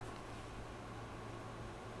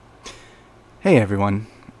Hey everyone.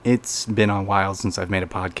 It's been a while since I've made a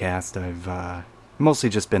podcast. I've mostly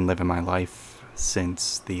just been living my life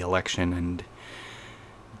since the election and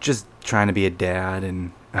just trying to be a dad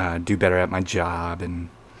and do better at my job and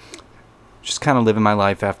just kind of living my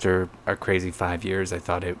life after a crazy 5 years. I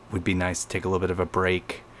thought it would be nice to take a little bit of a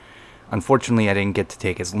break. Unfortunately, I didn't get to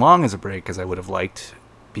take as long as a break as I would have liked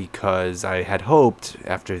because I had hoped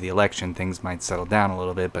after the election things might settle down a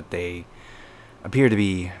little bit, but they appear to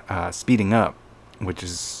be speeding up, which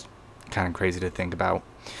is kind of crazy to think about.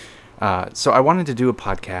 So I wanted to do a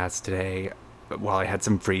podcast today while I had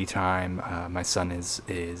some free time. My son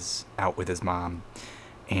is out with his mom,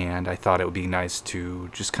 and I thought it would be nice to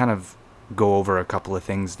just kind of go over a couple of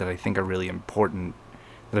things that I think are really important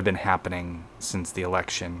that have been happening since the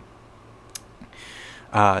election.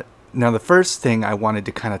 Now, the first thing I wanted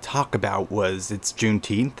to kind of talk about was it's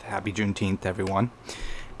Juneteenth. Happy Juneteenth, everyone.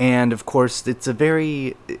 And of course, it's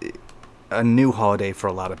a new holiday for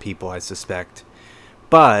a lot of people, I suspect.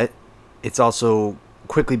 But it's also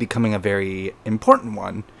quickly becoming a very important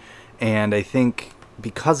one. And I think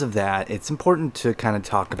because of that, it's important to kind of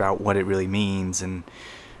talk about what it really means. And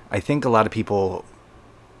I think a lot of people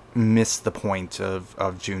miss the point of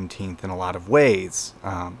Juneteenth in a lot of ways.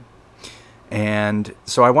 And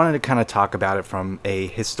so I wanted to kind of talk about it from a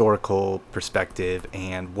historical perspective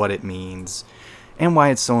and what it means and why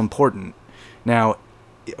it's so important. Now,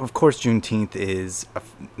 of course, Juneteenth is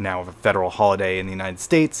now a federal holiday in the United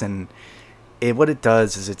States, and what it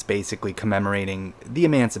does is it's basically commemorating the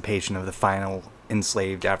emancipation of the final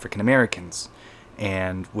enslaved African Americans,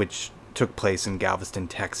 and which took place in Galveston,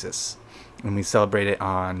 Texas. And we celebrate it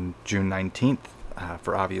on June 19th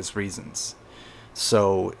for obvious reasons.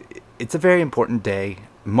 So it's a very important day.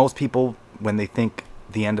 Most people, when they think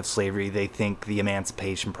the end of slavery, they think the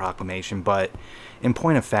Emancipation Proclamation. But in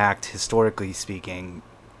point of fact, historically speaking,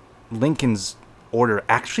 Lincoln's order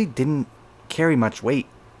actually didn't carry much weight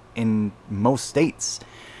in most states.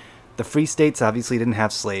 The free states obviously didn't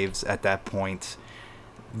have slaves at that point.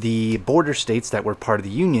 The border states that were part of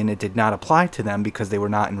the Union, it did not apply to them because they were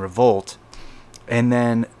not in revolt. And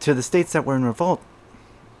then to the states that were in revolt,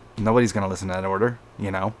 nobody's going to listen to that order,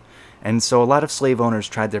 you know? And so a lot of slave owners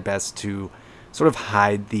tried their best to sort of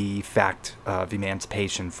hide the fact of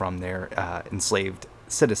emancipation from their enslaved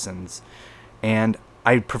citizens. And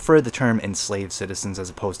I prefer the term enslaved citizens as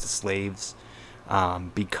opposed to slaves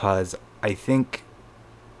because I think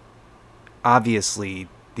obviously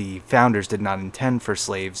the founders did not intend for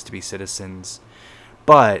slaves to be citizens.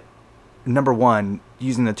 But number one,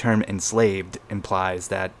 using the term enslaved implies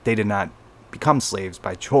that they did not become slaves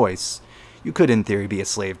by choice. You could, in theory, be a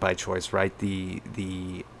slave by choice, right?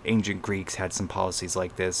 The ancient Greeks had some policies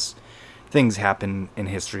like this. Things happen in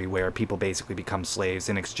history where people basically become slaves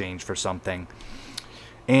in exchange for something.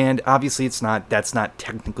 And obviously that's not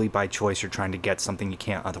technically by choice. You're trying to get something you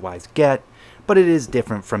can't otherwise get, but it is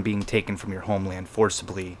different from being taken from your homeland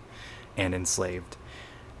forcibly and enslaved.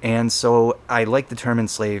 And so I like the term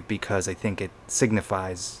enslaved because I think it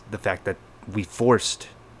signifies the fact that we forced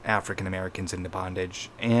African Americans into bondage.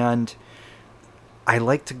 And I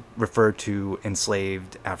like to refer to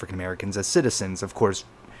enslaved African Americans as citizens. Of course,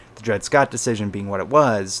 the Dred Scott decision being what it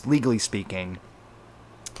was, legally speaking,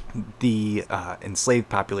 the enslaved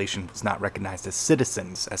population was not recognized as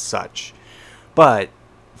citizens as such. But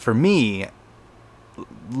for me,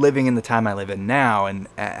 living in the time I live in now and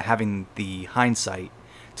having the hindsight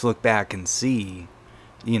to look back and see,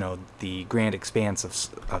 the grand expanse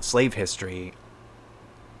of slave history,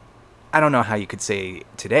 I don't know how you could say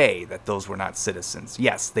today that those were not citizens.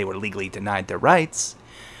 Yes, they were legally denied their rights,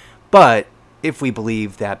 but if we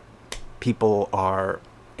believe that people are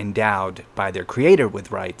endowed by their creator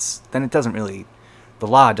with rights, then the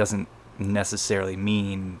law doesn't necessarily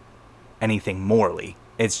mean anything morally.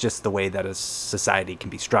 It's just the way that a society can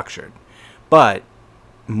be structured. But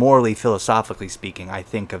morally, philosophically speaking, I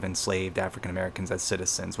think of enslaved African Americans as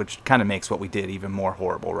citizens, which kind of makes what we did even more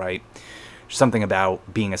horrible, right? Something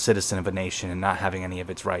about being a citizen of a nation and not having any of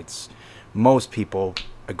its rights. Most people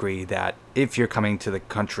agree that if you're coming to the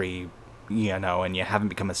country, and you haven't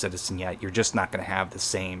become a citizen yet, you're just not going to have the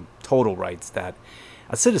same total rights that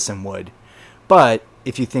a citizen would. But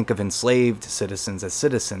if you think of enslaved citizens as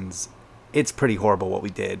citizens, it's pretty horrible what we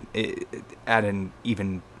did at an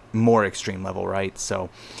even more extreme level, right? So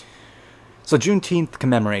Juneteenth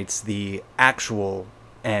commemorates the actual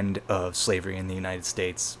end of slavery in the United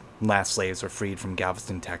States. Last slaves were freed from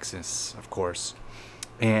Galveston, Texas, of course.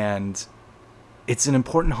 And it's an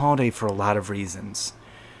important holiday for a lot of reasons.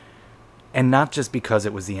 And not just because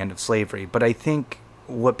it was the end of slavery, but I think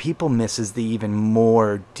what people miss is the even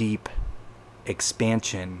more deep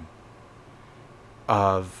expansion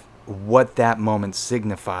of what that moment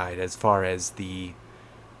signified as far as the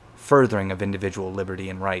furthering of individual liberty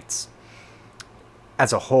and rights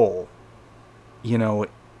as a whole. You know,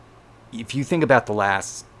 if you think about the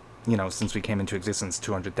last, since we came into existence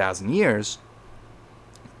 200,000 years,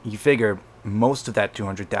 you figure most of that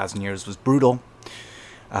 200,000 years was brutal.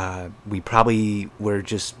 We probably were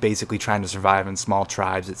just basically trying to survive in small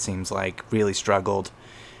tribes, it seems like, really struggled.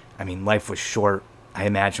 I mean, life was short. I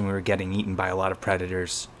imagine we were getting eaten by a lot of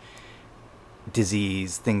predators.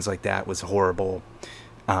 Disease, things like that was horrible.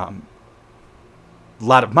 A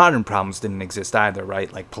lot of modern problems didn't exist either,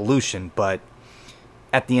 right? Like pollution. But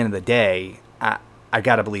at the end of the day, I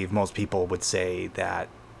gotta believe most people would say that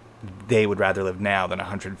they would rather live now than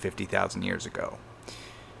 150,000 years ago.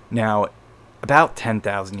 Now, about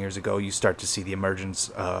 10,000 years ago, you start to see the emergence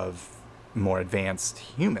of more advanced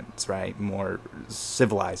humans, right? More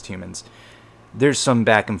civilized humans. There's some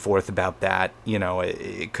back and forth about that.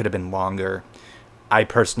 It could have been longer. I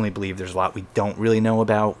personally believe there's a lot we don't really know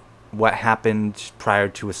about what happened prior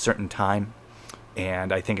to a certain time.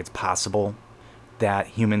 And I think it's possible that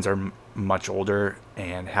humans are much older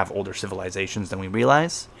and have older civilizations than we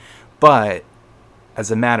realize. But as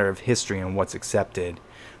a matter of history and what's accepted,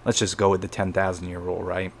 let's just go with the 10,000 year rule,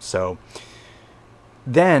 right? So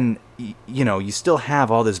then, you still have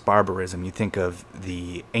all this barbarism. You think of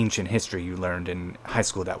the ancient history you learned in high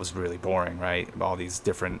school that was really boring, right? All these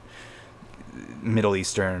different Middle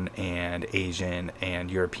Eastern and Asian and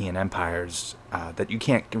European empires that you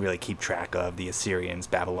can't really keep track of. The Assyrians,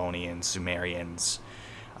 Babylonians, Sumerians,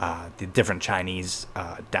 the different Chinese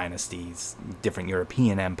dynasties, different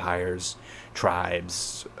European empires,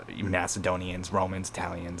 tribes, Macedonians, Romans,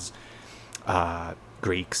 Italians,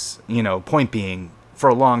 Greeks. Point being, for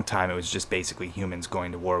a long time it was just basically humans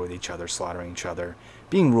going to war with each other, slaughtering each other,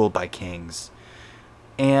 being ruled by kings.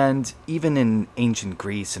 And even in ancient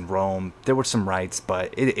Greece and Rome, there were some rights,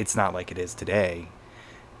 but it's not like it is today.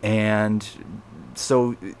 And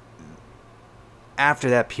so after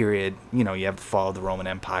that period, you have the fall of the Roman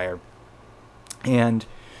Empire. And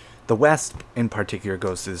the West, in particular,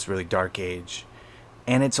 goes through this really dark age.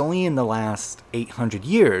 And it's only in the last 800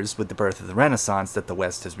 years, with the birth of the Renaissance, that the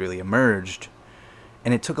West has really emerged.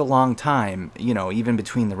 And it took a long time, even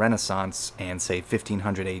between the Renaissance and, say,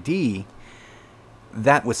 1500 AD,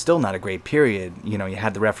 that was still not a great period. You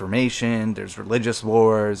had the Reformation, there's religious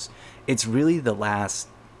wars. It's really the last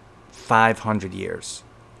 500 years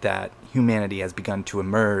that humanity has begun to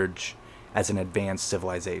emerge as an advanced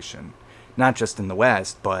civilization. Not just in the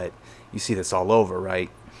West, but you see this all over, right?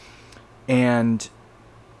 And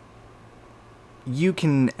you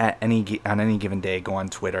can, on any given day, go on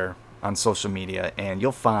Twitter, on social media, and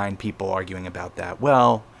you'll find people arguing about that.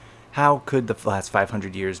 Well, how could the last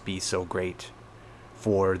 500 years be so great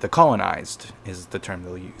for the colonized, is the term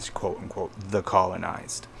they'll use, quote unquote, the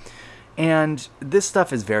colonized. And this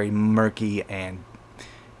stuff is very murky, and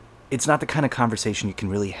it's not the kind of conversation you can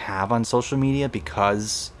really have on social media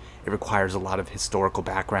because it requires a lot of historical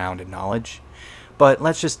background and knowledge. But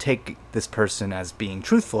let's just take this person as being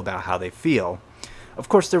truthful about how they feel. Of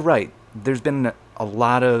course, they're right. There's been a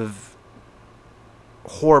lot of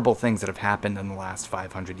horrible things that have happened in the last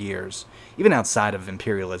 500 years, even outside of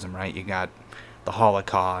imperialism, right? You got the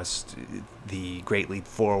Holocaust, the Great Leap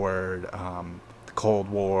Forward, the Cold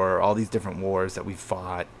War, all these different wars that we've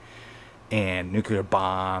fought, and nuclear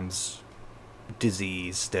bombs,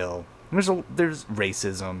 disease still. There's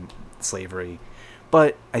racism, slavery.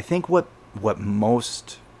 But I think what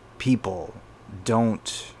most people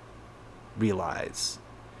don't realize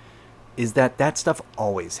is that stuff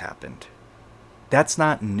always happened. That's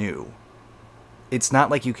not new. It's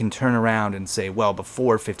not like you can turn around and say, well,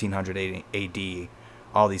 before 1500 AD,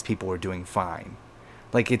 all these people were doing fine.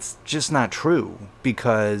 Like, it's just not true,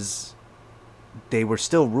 because they were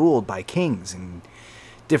still ruled by kings, and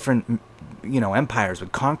different, empires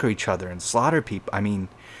would conquer each other and slaughter people. I mean,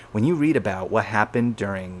 when you read about what happened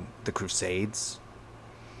during the Crusades,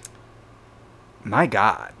 my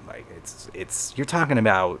God, like, it's you're talking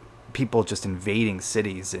about people just invading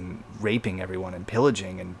cities and raping everyone and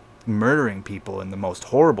pillaging and murdering people in the most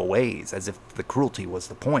horrible ways, as if the cruelty was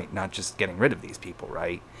the point, not just getting rid of these people,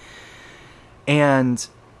 right? And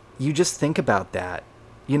you just think about that.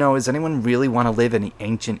 Does anyone really want to live in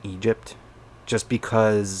ancient Egypt just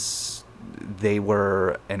because they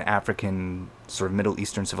were an African sort of Middle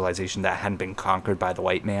Eastern civilization that hadn't been conquered by the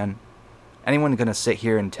white man? Anyone going to sit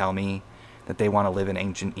here and tell me that they want to live in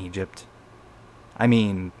ancient Egypt? I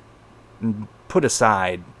mean, put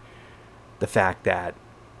aside the fact that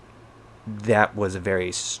was a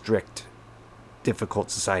very strict difficult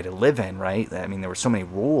society to live in, right? I mean, there were so many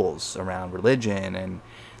rules around religion and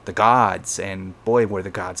the gods, and boy, were the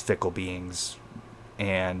gods fickle beings.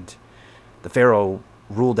 And the pharaoh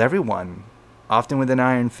ruled everyone, often with an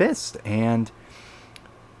iron fist. And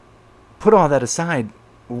put all that aside,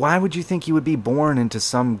 why would you think you would be born into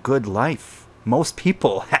some good life? Most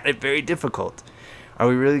people had it very difficult. Are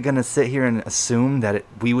we really going to sit here and assume that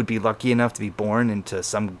we would be lucky enough to be born into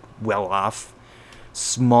some well-off,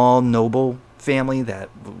 small, noble family that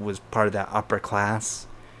was part of that upper class?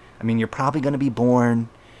 I mean, you're probably going to be born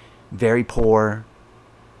very poor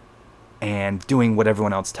and doing what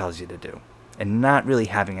everyone else tells you to do and not really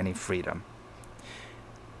having any freedom.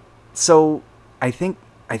 So I think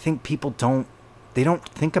people don't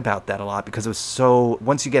think about that a lot, because it was so,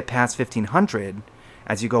 once you get past 1500,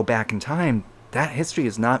 as you go back in time, that history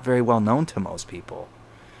is not very well known to most people,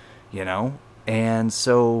 you know? And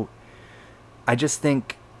so I just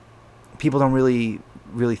think people don't really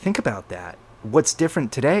think about that. What's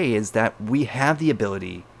different today is that we have the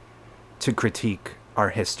ability to critique our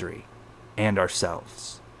history and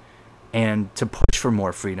ourselves and to push for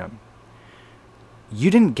more freedom.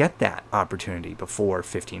 You didn't get that opportunity before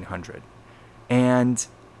 1500. And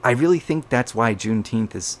I really think that's why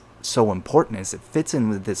Juneteenth is so important, is it fits in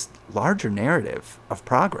with this larger narrative of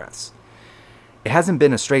progress. It hasn't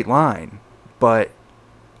been a straight line, but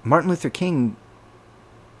Martin Luther King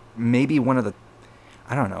may be one of the,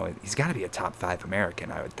 I don't know, he's got to be a top 5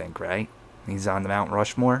 American, I would think, right? He's on the Mount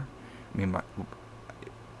Rushmore. I mean,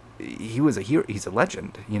 he was a hero. He's a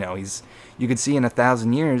legend. You know, you could see in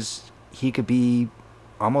 1,000 years, he could be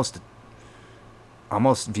almost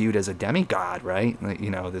viewed as a demigod, right? You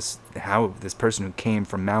know, this person who came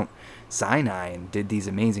from Mount Sinai and did these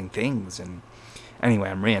amazing things. And anyway,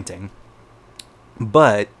 I'm ranting.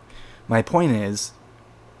 But my point is,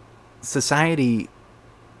 society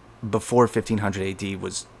before 1500 AD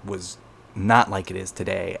was not like it is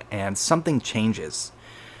today, and something changes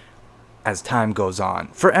as time goes on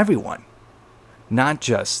for everyone, not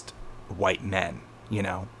just white men, you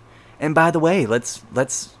know. And by the way, let's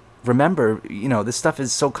remember, you know, this stuff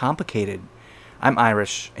is so complicated. I'm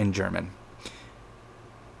Irish and German.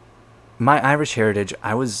 My Irish heritage,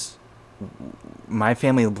 my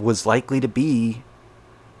family was likely to be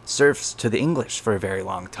serfs to the English for a very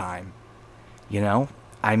long time. You know,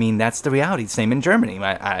 I mean, that's the reality. Same in Germany.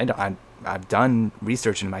 I've done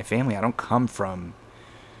research into my family. I don't come from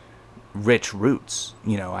rich roots.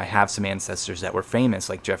 You know, I have some ancestors that were famous,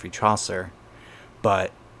 like Geoffrey Chaucer,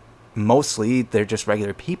 but mostly they're just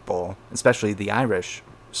regular people, especially the Irish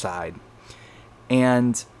side.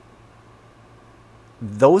 And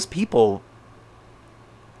those people,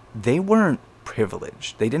 they weren't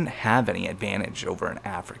privileged. They didn't have any advantage over an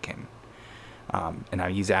African. And I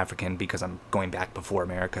use African because I'm going back before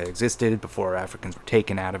America existed, before Africans were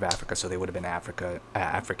taken out of Africa, so they would have been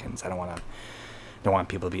Africans. I don't want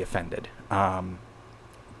people to be offended.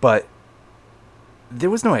 But there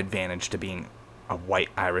was no advantage to being a white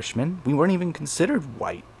Irishman. We weren't even considered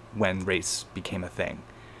white when race became a thing,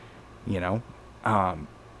 you know?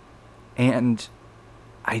 And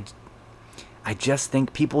I just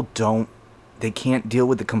think people they can't deal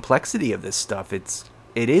with the complexity of this stuff.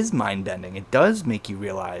 It is mind-bending. It does make you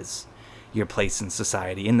realize your place in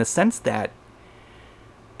society, in the sense that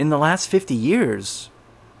in the last 50 years,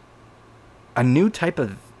 a new type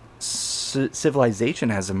of civilization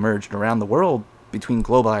has emerged around the world between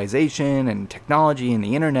globalization and technology and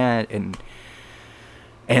the internet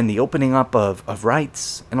and the opening up of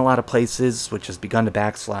rights in a lot of places, which has begun to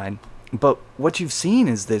backslide. But what you've seen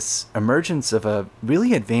is this emergence of a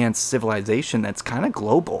really advanced civilization that's kind of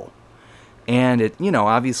global. And it, you know,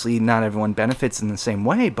 obviously not everyone benefits in the same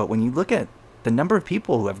way, but when you look at the number of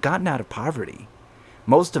people who have gotten out of poverty,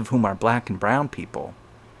 most of whom are black and brown people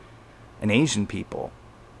and Asian people,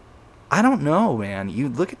 I don't know, man. You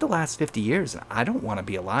look at the last 50 years, and I don't want to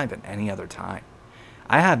be alive at any other time.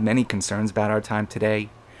 I have many concerns about our time today,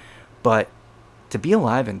 but to be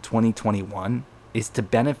alive in 2021 is to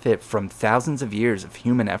benefit from thousands of years of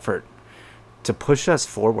human effort to push us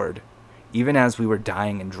forward, even as we were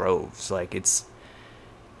dying in droves. Like,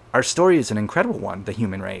 our story is an incredible one, the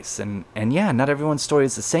human race. And yeah, not everyone's story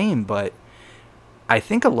is the same, but I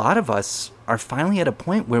think a lot of us are finally at a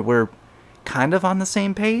point where we're kind of on the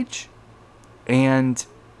same page. And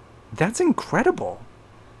that's incredible.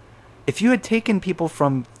 If you had taken people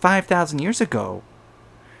from 5,000 years ago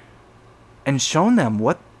and shown them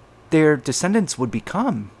what their descendants would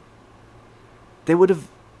become, they would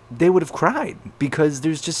have cried, because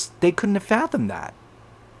they couldn't have fathomed that.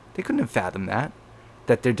 They couldn't have fathomed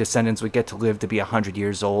that their descendants would get to live to be 100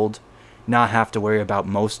 years old, not have to worry about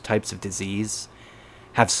most types of disease,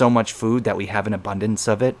 have so much food that we have an abundance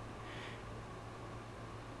of it,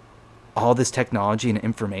 all this technology and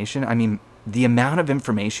information, I mean, the amount of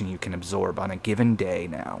information you can absorb on a given day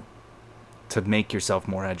now to make yourself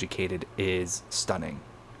more educated is stunning.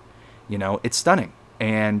 You know, it's stunning.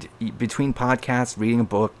 And between podcasts, reading a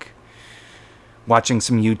book, watching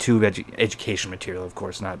some YouTube education material, of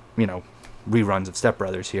course, not, reruns of Step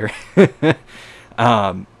Brothers here.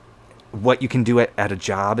 What you can do at a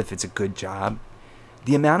job, if it's a good job,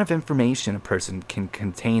 the amount of information a person can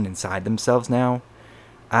contain inside themselves now,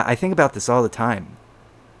 I think about this all the time.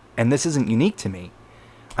 And this isn't unique to me.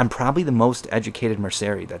 I'm probably the most educated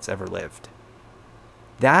Merceri that's ever lived.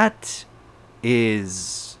 That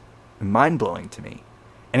is mind-blowing to me.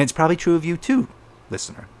 And it's probably true of you too,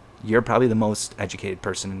 listener. You're probably the most educated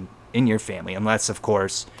person in your family, unless, of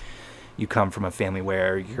course, you come from a family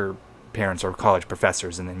where your parents are college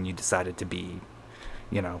professors and then you decided to be,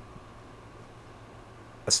 a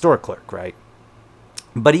store clerk, right?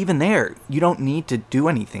 But even there, you don't need to do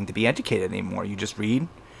anything to be educated anymore. You just read.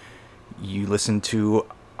 You listen to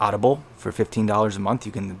Audible for $15 a month.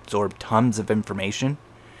 You can absorb tons of information.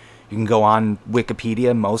 You can go on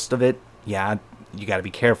Wikipedia, most of it. Yeah, you got to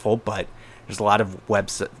be careful, but there's a lot of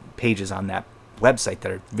pages on that website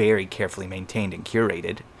that are very carefully maintained and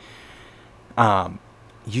curated.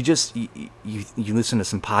 You listen to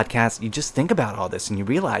some podcasts. You just think about all this, and you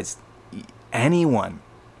realize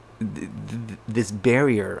this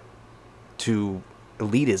barrier to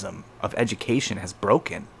elitism of education has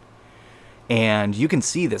broken. And you can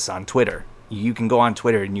see this on Twitter. You can go on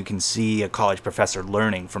Twitter and you can see a college professor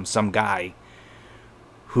learning from some guy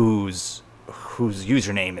whose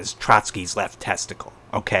username is Trotsky's left testicle.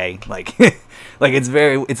 Okay, like it's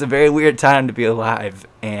a very weird time to be alive,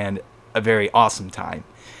 and a very awesome time.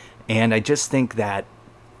 And I just think that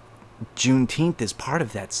Juneteenth is part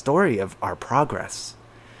of that story of our progress.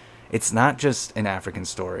 It's not just an African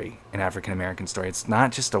story, an African American story. It's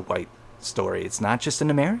not just a white story. It's not just an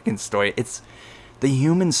American story. It's the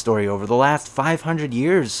human story over the last 500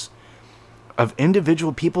 years of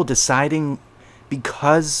individual people deciding,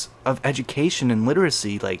 because of education and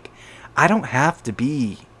literacy, like, I don't have to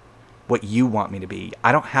be what you want me to be.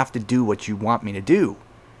 I don't have to do what you want me to do.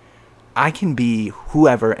 I can be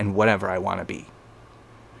whoever and whatever I want to be.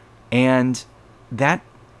 And that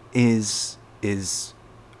is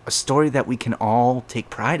a story that we can all take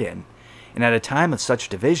pride in. And at a time of such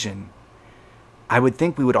division, I would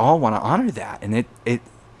think we would all want to honor that. And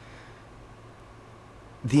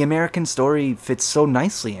the American story fits so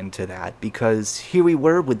nicely into that, because here we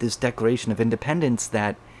were with this Declaration of Independence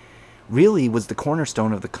that really was the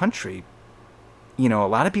cornerstone of the country. A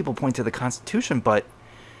lot of people point to the Constitution, but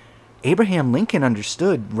Abraham Lincoln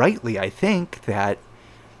understood, rightly, I think, that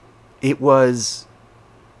it was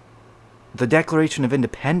the Declaration of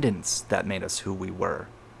Independence that made us who we were.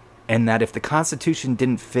 And that if the Constitution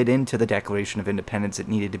didn't fit into the Declaration of Independence, it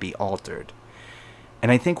needed to be altered.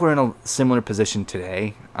 And I think we're in a similar position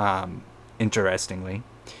today, interestingly.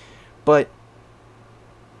 But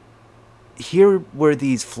here were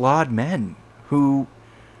these flawed men who,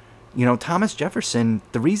 Thomas Jefferson,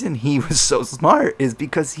 the reason he was so smart is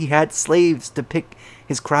because he had slaves to pick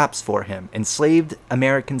his crops for him. Enslaved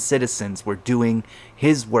American citizens were doing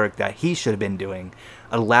his work that he should have been doing,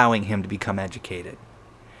 allowing him to become educated.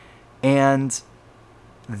 And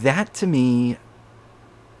that, to me,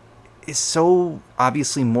 is so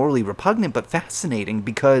obviously morally repugnant, but fascinating,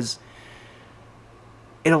 because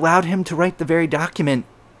it allowed him to write the very document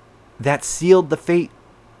that sealed the fate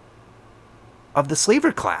of the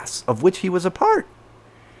slaver class of which he was a part.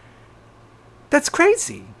 That's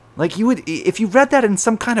crazy. Like, if you read that in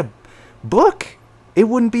some kind of book, it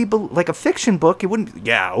wouldn't be like a fiction book. It wouldn't,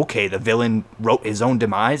 the villain wrote his own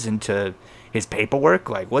demise into his paperwork.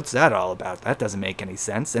 Like, what's that all about? That doesn't make any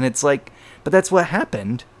sense. And it's like, but that's what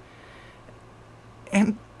happened.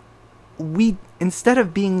 And we, instead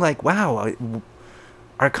of being like, wow,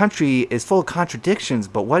 our country is full of contradictions,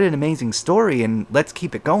 but what an amazing story, and let's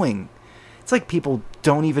keep it going. It's like people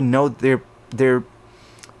don't even know their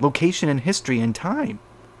location in history and time.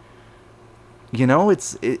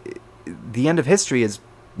 The end of history has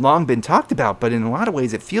long been talked about, but in a lot of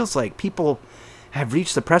ways it feels like people have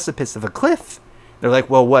reached the precipice of a cliff. They're like,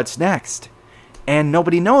 well, what's next? And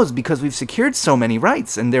nobody knows, because we've secured so many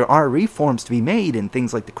rights, and there are reforms to be made in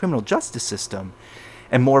things like the criminal justice system,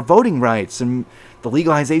 and more voting rights, and the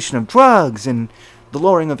legalization of drugs, and the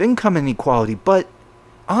lowering of income inequality. But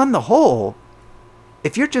on the whole,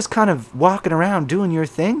 if you're just kind of walking around doing your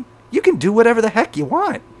thing, you can do whatever the heck you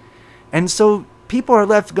want. And so people are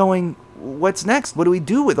left going, what's next? What do we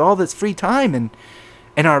do with all this free time and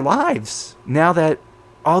our lives now that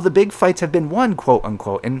all the big fights have been won, quote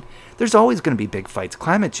unquote. And there's always going to be big fights.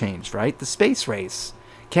 Climate change, right? The space race.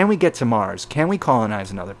 Can we get to Mars? Can we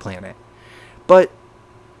colonize another planet? But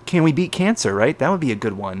can we beat cancer, right? That would be a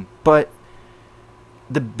good one. But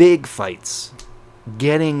the big fights,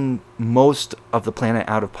 getting most of the planet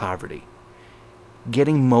out of poverty,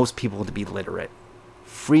 getting most people to be literate,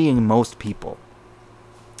 freeing most people.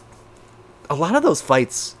 A lot of those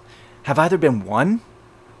fights have either been won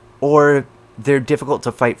or they're difficult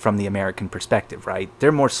to fight from the American perspective, right? There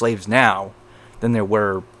are more slaves now than there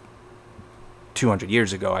were 200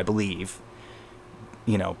 years ago, I believe.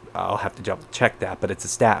 You know, I'll have to double check that, but it's a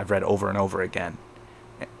stat I've read over and over again.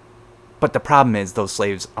 But the problem is those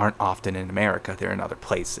slaves aren't often in America. They're in other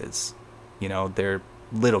places. You know, they're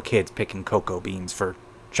little kids picking cocoa beans for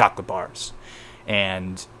chocolate bars.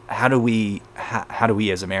 And how do we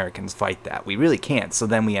as Americans fight that? We really can't. So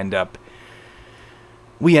then we end up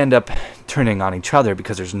turning on each other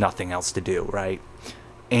because there's nothing else to do, right?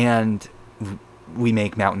 And we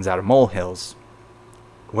make mountains out of molehills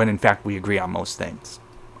when in fact we agree on most things,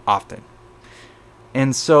 often.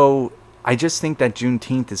 And so I just think that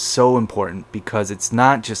Juneteenth is so important because it's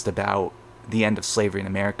not just about the end of slavery in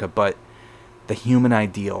America, but the human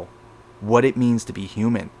ideal, what it means to be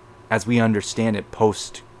human as we understand it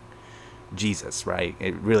post Jesus, right?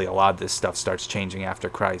 It really, a lot of this stuff starts changing after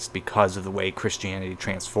Christ because of the way Christianity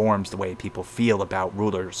transforms the way people feel about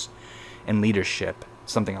rulers and leadership,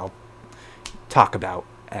 something I'll talk about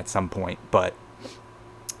at some point. But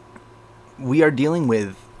we are dealing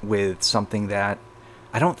with something that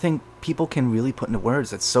I don't think people can really put into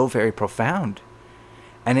words. It's so very profound.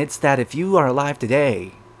 And it's that if you are alive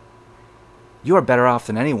today, you are better off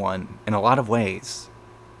than anyone in a lot of ways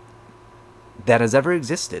that has ever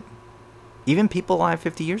existed. Even people alive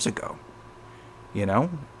 50 years ago. You know?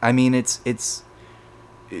 I mean, it's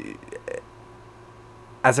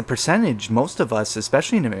as a percentage, most of us,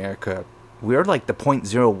 especially in America, we're like the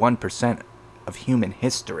 0.01% of human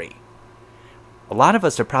history. A lot of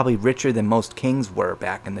us are probably richer than most kings were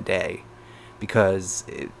back in the day because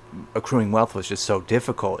accruing wealth was just so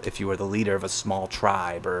difficult if you were the leader of a small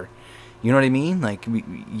tribe or, you know what I mean? Like,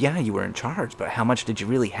 yeah, you were in charge, but how much did you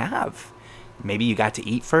really have? Maybe you got to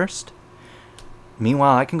eat first?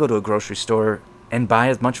 Meanwhile, I can go to a grocery store and buy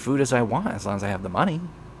as much food as I want as long as I have the money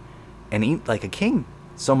and eat like a king.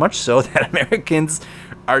 So much so that Americans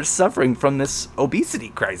are suffering from this obesity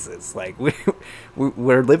crisis. Like,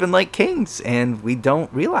 we're living like kings and we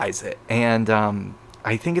don't realize it. And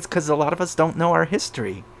I think it's because a lot of us don't know our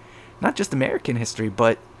history. Not just American history,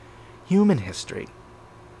 but human history.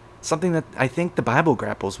 Something that I think the Bible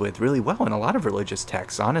grapples with really well in a lot of religious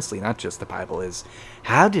texts, honestly, not just the Bible, is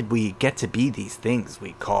how did we get to be these things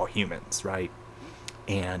we call humans, right?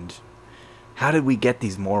 And how did we get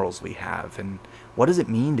these morals we have? And what does it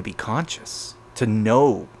mean to be conscious? To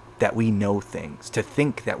know that we know things, to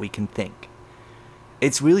think that we can think.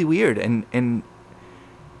 It's really weird and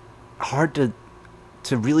hard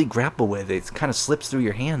to really grapple with. It kind of slips through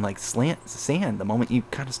your hand like sand the moment you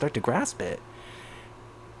kind of start to grasp it.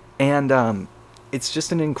 And it's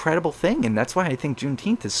just an incredible thing, and that's why I think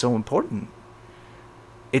Juneteenth is so important.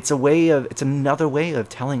 It's another way of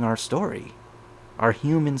telling our story, our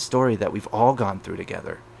human story that we've all gone through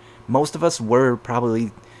together. Most of us were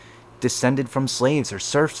probably descended from slaves or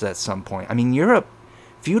serfs at some point. I mean, Europe,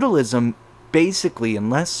 feudalism, basically,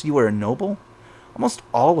 unless you were a noble, almost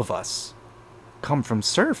all of us come from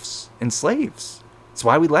serfs and slaves. It's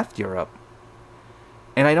why we left Europe.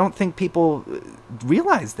 And I don't think people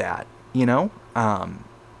realize that, you know?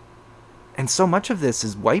 And so much of this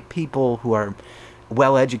is white people who are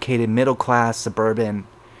well-educated, middle-class, suburban,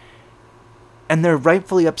 and they're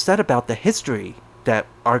rightfully upset about the history that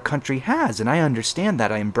our country has, and I understand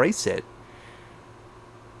that. I embrace it.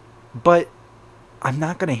 But I'm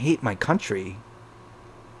not going to hate my country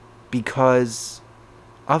because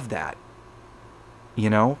of that,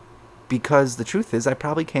 you know? Because the truth is I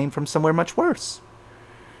probably came from somewhere much worse.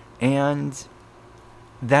 And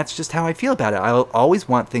that's just how I feel about it. I'll always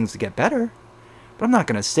want things to get better. But I'm not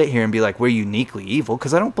going to sit here and be like, we're uniquely evil,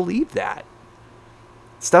 because I don't believe that.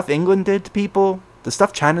 Stuff England did to people, the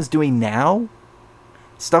stuff China's doing now,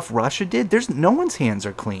 stuff Russia did, no one's hands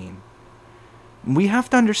are clean. We have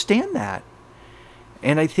to understand that.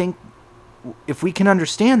 And I think if we can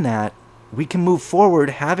understand that, we can move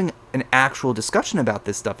forward having an actual discussion about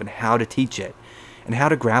this stuff and how to teach it and how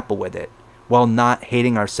to grapple with it, while not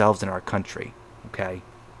hating ourselves and our country, okay?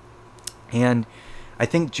 And I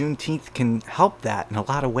think Juneteenth can help that in a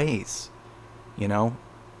lot of ways, you know?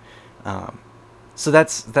 So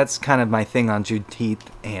that's kind of my thing on Juneteenth,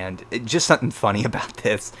 and just something funny about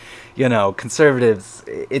this. Conservatives.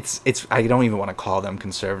 It's I don't even want to call them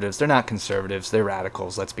conservatives. They're not conservatives. They're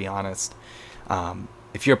radicals. Let's be honest.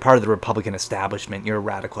 If you're part of the Republican establishment, you're a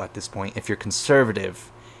radical at this point. If you're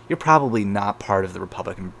conservative, you're probably not part of the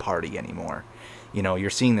Republican Party anymore. You're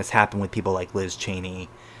seeing this happen with people like Liz Cheney,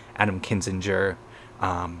 Adam Kinzinger,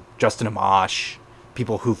 Justin Amash,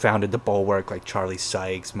 people who founded the Bulwark like Charlie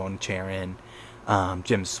Sykes, Mona Charen,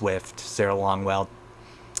 Jim Swift, Sarah Longwell,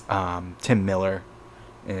 Tim Miller,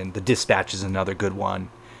 and The Dispatch is another good one.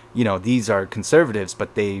 These are conservatives,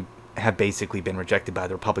 but they have basically been rejected by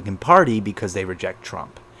the Republican Party because they reject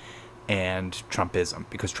Trump and Trumpism,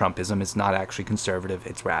 because Trumpism is not actually conservative,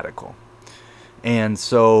 it's radical. And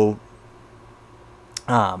so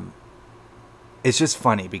it's just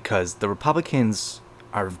funny because the Republicans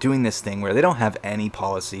are doing this thing where they don't have any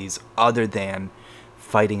policies other than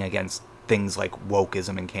fighting against things like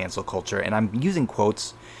wokeism and cancel culture. And I'm using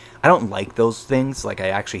quotes. I don't like those things. Like, I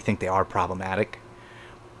actually think they are problematic.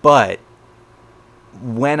 But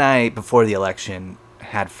when I, before the election,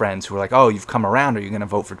 had friends who were like, oh, you've come around, are you going to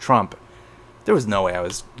vote for Trump? There was no way I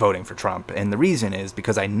was voting for Trump. And the reason is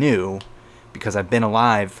because I knew, because I've been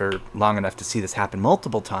alive for long enough to see this happen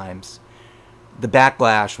multiple times, the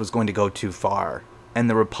backlash was going to go too far. And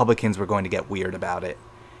the Republicans were going to get weird about it.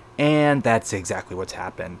 And that's exactly what's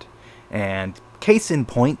happened. And case in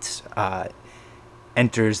point,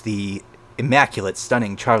 enters the immaculate,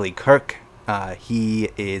 stunning Charlie Kirk. He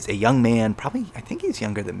is a young man, probably, I think he's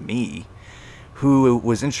younger than me, who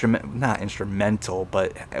was not instrumental,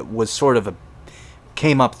 but was sort of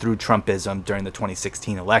came up through Trumpism during the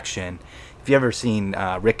 2016 election. If you ever seen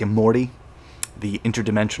Rick and Morty, the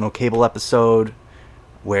interdimensional cable episode,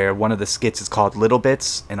 where one of the skits is called Little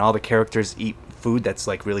Bits, and all the characters eat food that's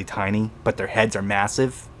like really tiny, but their heads are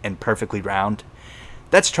massive and perfectly round.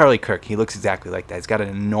 That's Charlie Kirk. He looks exactly like that. He's got an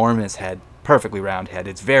enormous head, perfectly round head.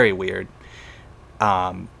 It's very weird.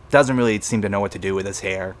 Doesn't really seem to know what to do with his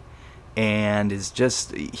hair, and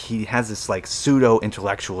he has this like pseudo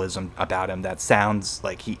intellectualism about him that sounds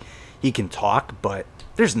like he can talk, but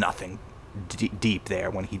there's nothing deep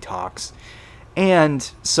there when he talks. And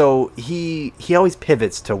so he always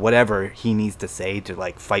pivots to whatever he needs to say to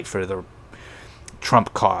like fight for the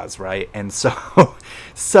Trump cause, right? And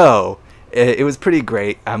so it was pretty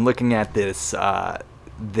great. I'm looking at this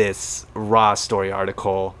Raw Story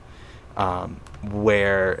article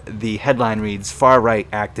where the headline reads, "Far-right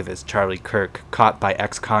activist Charlie Kirk caught by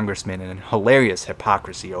ex-congressman in hilarious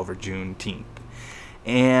hypocrisy over Juneteenth."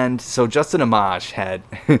 And so Justin Amash had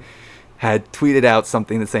had tweeted out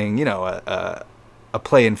something saying, a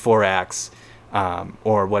play in 4 acts,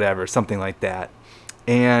 or whatever, something like that.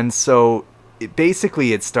 And so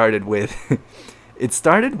it started with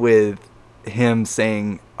him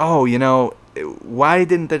saying, oh, why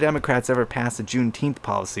didn't the Democrats ever pass a Juneteenth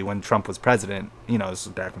policy when Trump was president? This was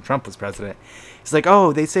back when Trump was president. He's like,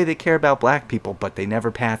 oh, they say they care about black people, but they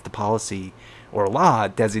never passed a policy or a law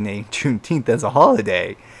designating Juneteenth as a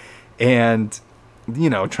holiday. And,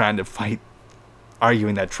 trying to fight,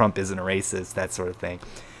 arguing that Trump isn't a racist, that sort of thing.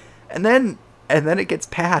 And then it gets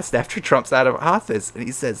passed after Trump's out of office, and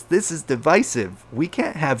he says, this is divisive. We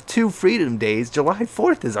can't have 2 freedom days. July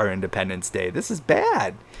 4th is our Independence Day. This is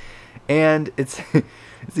bad. And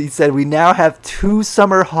he said, we now have 2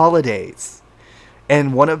 summer holidays,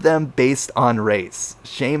 and one of them based on race.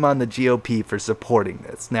 Shame on the GOP for supporting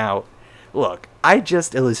this. Now, look, I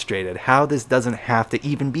just illustrated how this doesn't have to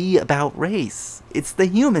even be about race. It's the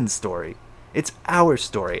human story. It's our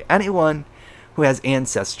story. Anyone who has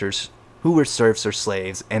ancestors who were serfs or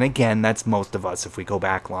slaves, and again, that's most of us if we go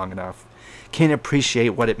back long enough, can appreciate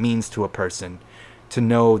what it means to a person to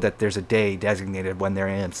know that there's a day designated when their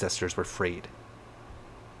ancestors were freed.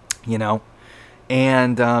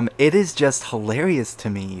 And it is just hilarious to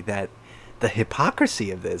me that the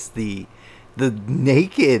hypocrisy of this, the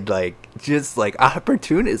naked, just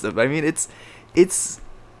opportunism. I mean, it's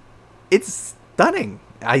stunning.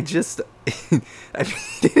 I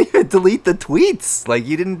didn't even delete the tweets.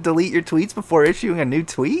 You didn't delete your tweets before issuing a new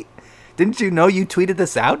tweet? Didn't you know you tweeted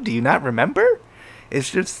this out? Do you not remember?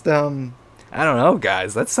 It's just, I don't know,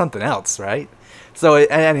 guys. That's something else, right? So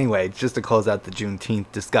anyway, just to close out the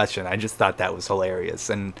Juneteenth discussion, I just thought that was hilarious.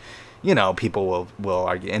 And, people will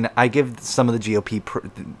argue. And I give some of the GOP,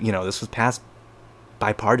 this was passed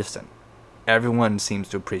bipartisan. Everyone seems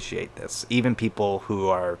to appreciate this. Even people who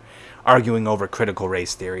are arguing over critical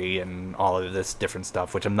race theory and all of this different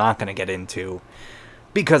stuff, which I'm not going to get into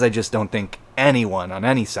because I just don't think anyone on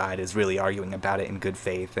any side is really arguing about it in good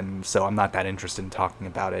faith, and so I'm not that interested in talking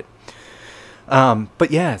about it.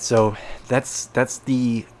 But yeah, so that's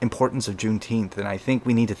the importance of Juneteenth, and I think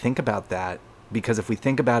we need to think about that because if we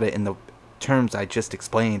think about it in the terms I just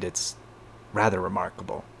explained, it's rather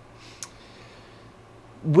remarkable.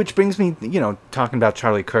 Which brings me, talking about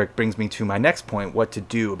Charlie Kirk brings me to my next point: what to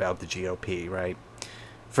do about the GOP, right?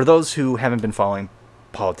 For those who haven't been following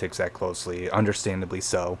politics that closely, understandably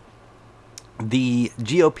so, the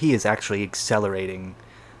GOP is actually accelerating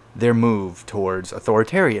their move towards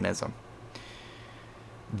authoritarianism.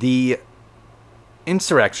 The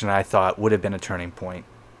insurrection, I thought, would have been a turning point.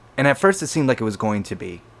 And at first it seemed like it was going to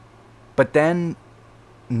be. But then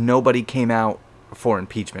nobody came out for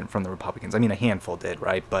impeachment from the Republicans. I mean, a handful did,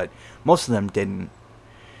 right? But most of them didn't.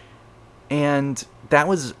 And that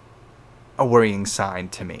was a worrying sign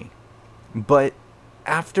to me. But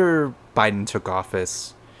after Biden took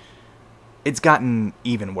office, it's gotten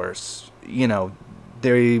even worse.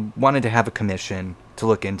 They wanted to have a commission to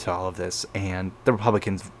look into all of this, and the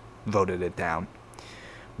Republicans voted it down,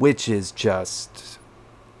 which is just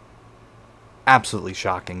absolutely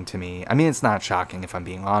shocking to me. I mean, it's not shocking if I'm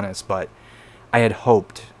being honest, but I had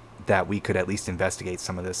hoped that we could at least investigate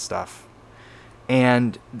some of this stuff.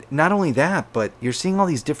 And not only that, but you're seeing all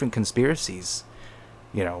these different conspiracies.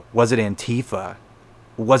 Was it Antifa?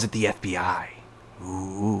 Was it the FBI?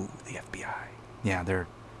 Ooh, the FBI. Yeah, they're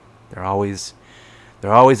always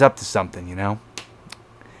up to something,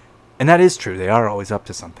 And that is true. They are always up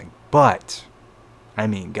to something. But I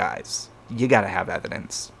mean, guys, you got to have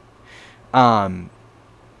evidence.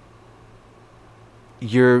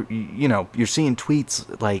 You're seeing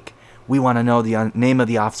tweets like, we want to know the name of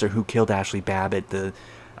the officer who killed Ashley Babbitt, the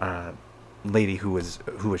lady who was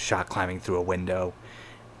shot climbing through a window.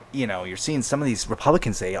 You're seeing some of these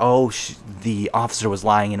Republicans say, the officer was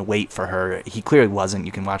lying in wait for her. He clearly wasn't.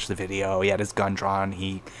 You can watch the video. He had his gun drawn.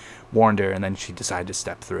 He warned her, and then she decided to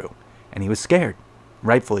step through. And he was scared.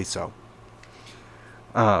 Rightfully so.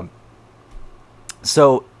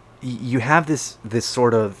 So you have this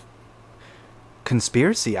sort of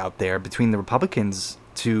conspiracy out there between the Republicans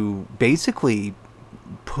to basically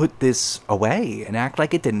put this away and act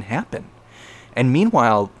like it didn't happen. And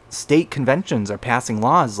meanwhile, state conventions are passing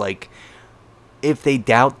laws like, if they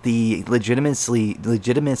doubt the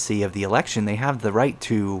legitimacy of the election, they have the right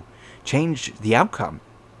to change the outcome.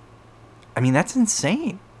 I mean, that's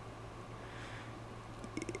insane.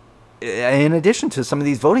 In addition to some of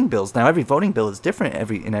these voting bills, now every voting bill is different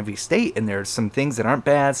in every state, and there's some things that aren't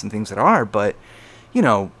bad, some things that are, but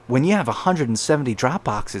when you have 170 drop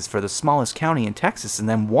boxes for the smallest county in Texas and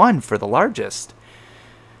then one for the largest,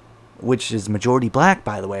 which is majority black,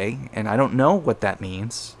 by the way, and I don't know what that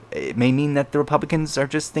means. It may mean that the Republicans are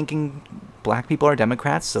just thinking black people are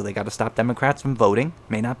Democrats, so they got to stop Democrats from voting. It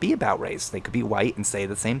may not be about race. They could be white and say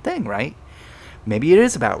the same thing, right? Maybe it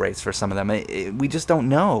is about race for some of them. We just don't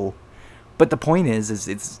know. But the point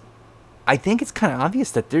is I think it's kind of obvious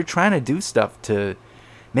that they're trying to do stuff to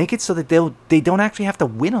make it so that they don't actually have to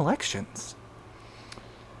win elections.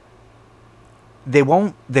 They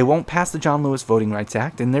won't pass the John Lewis Voting Rights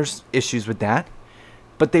Act, and there's issues with that.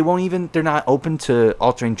 But they're not open to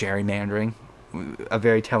altering gerrymandering. A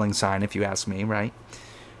very telling sign, if you ask me, right?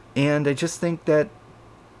 And I just think that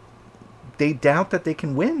they doubt that they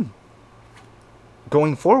can win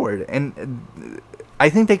going forward. And I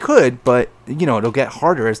think they could, but, it'll get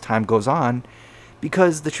harder as time goes on.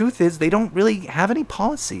 Because the truth is, they don't really have any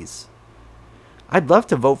policies. I'd love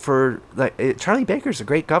to vote for... Charlie Baker's a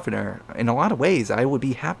great governor. In a lot of ways, I would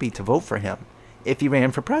be happy to vote for him if he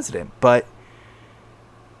ran for president. But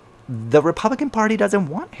the Republican Party doesn't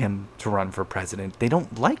want him to run for president. They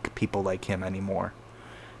don't like people like him anymore.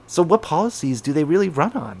 So what policies do they really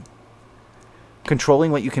run on?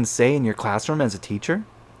 Controlling what you can say in your classroom as a teacher?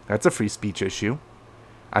 That's a free speech issue.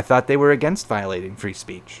 I thought they were against violating free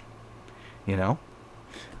speech.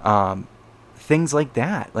 Things like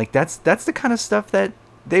that. Like that's the kind of stuff that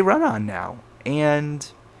they run on now. And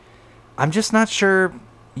I'm just not sure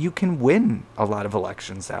you can win a lot of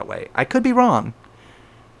elections that way. I could be wrong.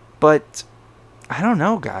 But I don't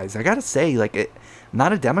know, guys. I gotta say, I'm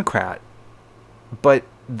not a Democrat, but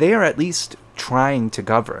they are at least trying to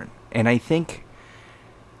govern. And I think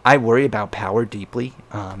I worry about power deeply.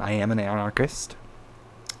 I am an anarchist.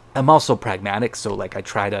 I'm also pragmatic, so I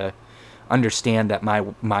try to understand that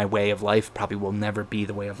my way of life probably will never be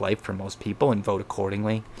the way of life for most people, and vote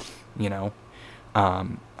accordingly.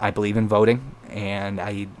 I believe in voting, and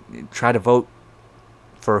I try to vote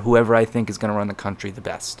for whoever I think is going to run the country the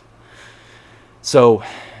best. So,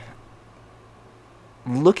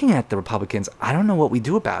 looking at the Republicans, I don't know what we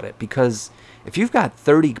do about it, because if you've got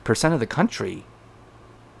 30% of the country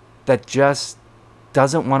that just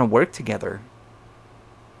doesn't want to work together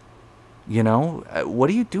What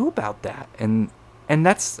do you do about that? And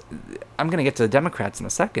that's, I'm going to get to the Democrats in a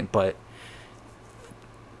second, but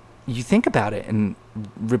you think about it, and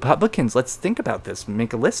Republicans, let's think about this,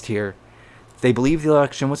 make a list here. They believe the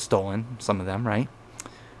election was stolen, some of them, right?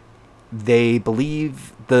 They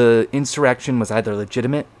believe the insurrection was either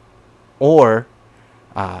legitimate or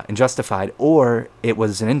and justified, or it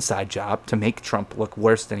was an inside job to make Trump look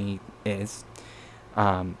worse than he is.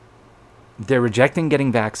 They're rejecting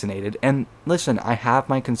getting vaccinated. And listen, I have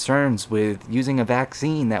my concerns with using a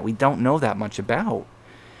vaccine that we don't know that much about.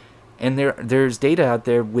 And there's data out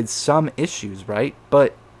there with some issues, right?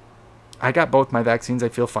 But I got both my vaccines. I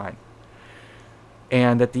feel fine.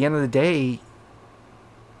 And at the end of the day,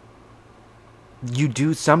 you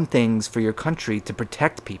do some things for your country to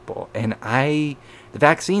protect people. And the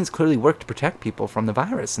vaccines clearly work to protect people from the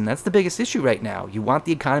virus. And that's the biggest issue right now. You want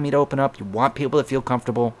the economy to open up. You want people to feel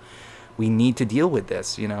comfortable. We need to deal with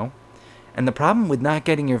this, And the problem with not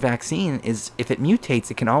getting your vaccine is if it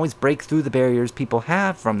mutates, it can always break through the barriers people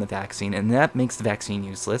have from the vaccine. And that makes the vaccine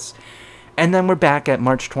useless. And then we're back at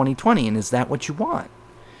March 2020. And is that what you want?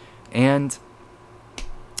 And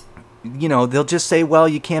they'll just say, well,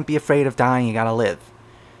 you can't be afraid of dying, you gotta live.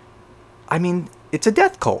 I mean, it's a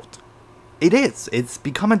death cult. It is. It's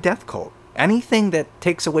become a death cult. Anything that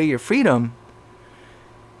takes away your freedom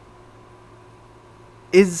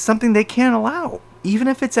is something they can't allow, even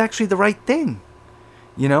if it's actually the right thing.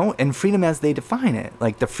 And freedom as they define it,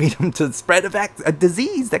 like the freedom to spread a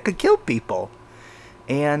disease that could kill people.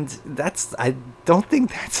 And I don't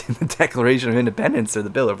think that's in the Declaration of Independence or the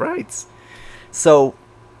Bill of Rights. So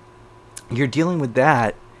you're dealing with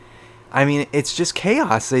that. I mean, it's just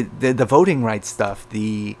chaos. The voting rights stuff,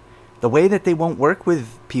 the way that they won't work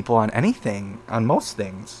with people on anything, on most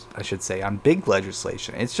things, I should say, on big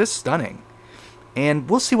legislation. It's just stunning. And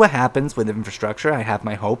we'll see what happens with infrastructure. I have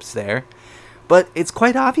my hopes there. But it's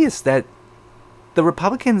quite obvious that the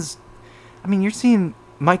Republicans, I mean, you're seeing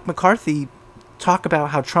Mike McCarthy talk about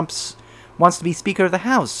how Trump wants to be Speaker of the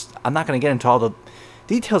House. I'm not going to get into all the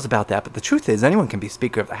details about that, but the truth is anyone can be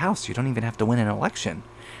Speaker of the House. You don't even have to win an election.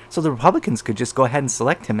 So the Republicans could just go ahead and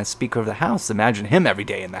select him as Speaker of the House. Imagine him every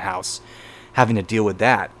day in the House having to deal with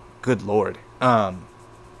that. Good Lord.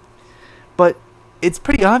 But it's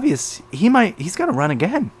pretty obvious he's got to run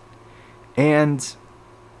again. And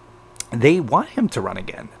they want him to run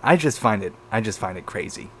again. I just find it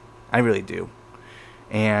crazy. I really do.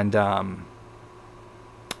 And I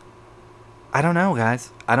don't know,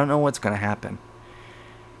 guys. I don't know what's going to happen.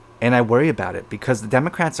 And I worry about it because the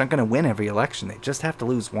Democrats aren't going to win every election. They just have to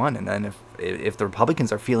lose one. And then if the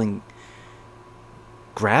Republicans are feeling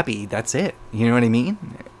grabby, that's it. You know what I mean?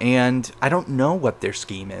 And I don't know what their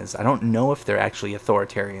scheme is. I don't know if they're actually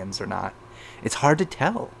authoritarians or not. It's hard to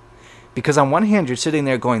tell. Because on one hand, you're sitting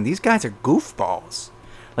there going, these guys are goofballs.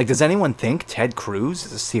 Like, does anyone think Ted Cruz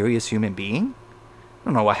is a serious human being? I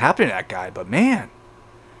don't know what happened to that guy, but man.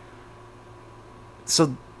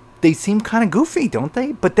 So they seem kind of goofy, don't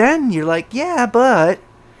they? But then you're like, yeah, but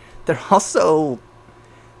they're also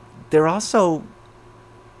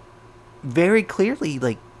very clearly,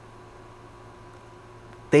 like,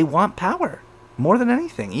 they want power more than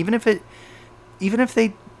anything. Even if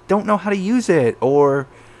they don't know how to use it or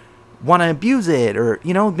want to abuse it, or,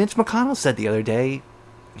 Mitch McConnell said the other day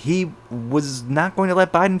he was not going to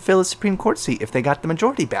let Biden fill a Supreme Court seat if they got the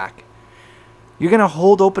majority back. You're going to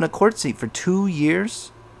hold open a court seat for 2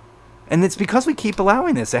 years? And it's because we keep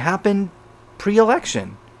allowing this. It happened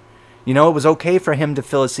pre-election. It was okay for him to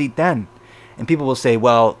fill a seat then. And people will say,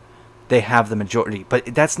 well, they have the majority. But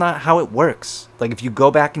that's not how it works. Like, if you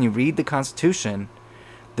go back and you read the Constitution,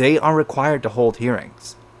 they are required to hold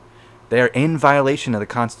hearings. They are in violation of the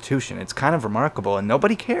Constitution. It's kind of remarkable, and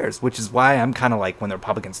nobody cares, which is why I'm kind of like when the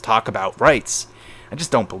Republicans talk about rights, I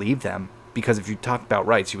just don't believe them. Because if you talk about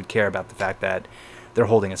rights, you would care about the fact that they're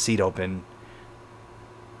holding a seat open,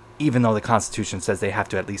 even though the Constitution says they have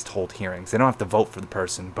to at least hold hearings. They don't have to vote for the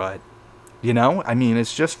person, but, I mean,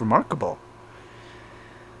 it's just remarkable.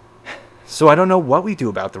 So I don't know what we do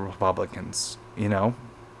about the Republicans,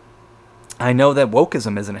 I know that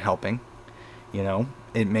wokeism isn't helping,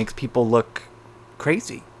 It makes people look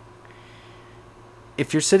crazy.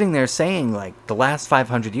 If you're sitting there saying, like, the last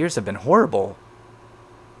 500 years have been horrible,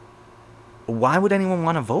 why would anyone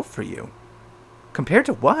want to vote for you? Compared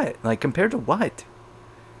to what? Compared to what?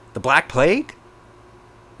 The Black Plague?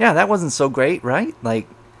 Yeah, that wasn't so great, right?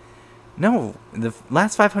 No, the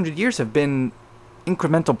last 500 years have been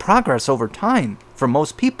incremental progress over time for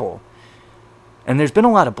most people. And there's been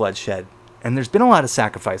a lot of bloodshed. And there's been a lot of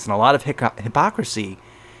sacrifice and a lot of hypocrisy.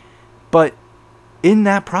 But in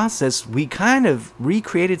that process, we kind of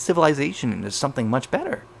recreated civilization into something much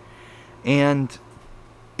better. And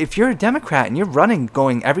if you're a Democrat and you're running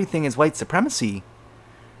going everything is white supremacy,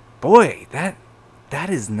 boy, that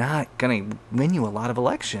is not going to win you a lot of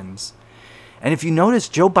elections. And if you notice,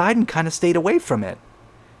 Joe Biden kind of stayed away from it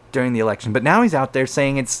during the election. But now he's out there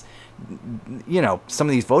saying it's, some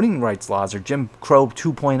of these voting rights laws are Jim Crow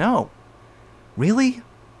 2.0. Really?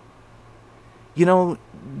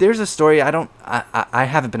 There's a story, I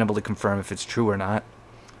haven't been able to confirm if it's true or not.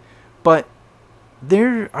 But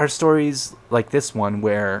there are stories like this one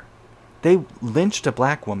where they lynched a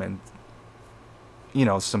black woman.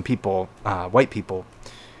 Some people, white people,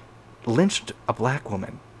 lynched a black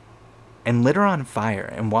woman and lit her on fire.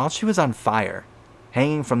 And while she was on fire,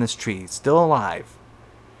 hanging from this tree, still alive,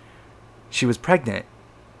 she was pregnant.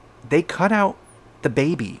 They cut out the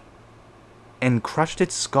baby and crushed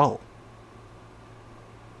its skull.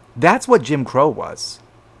 That's what Jim Crow was.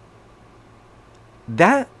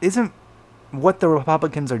 That isn't what the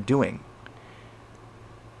Republicans are doing.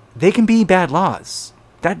 They can be bad laws.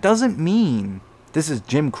 That doesn't mean this is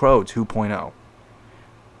Jim Crow 2.0.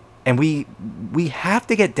 And we have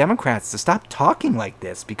to get Democrats to stop talking like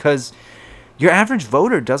this, because your average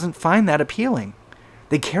voter doesn't find that appealing.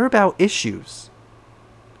 They care about issues.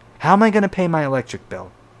 How am I going to pay my electric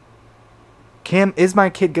bill? Is my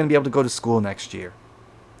kid going to be able to go to school next year?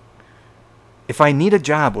 If I need a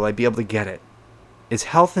job, will I be able to get it? Is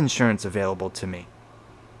health insurance available to me?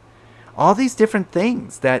 All these different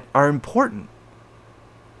things that are important.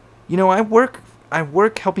 I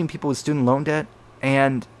work helping people with student loan debt,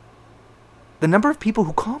 and the number of people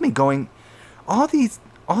who call me going, all these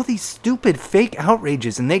stupid fake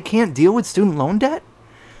outrages, and they can't deal with student loan debt.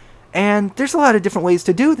 And there's a lot of different ways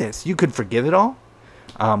to do this. You could forgive it all,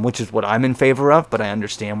 which is what I'm in favor of, but I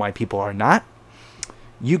understand why people are not.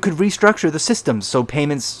 You could restructure the system so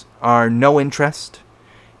payments are no interest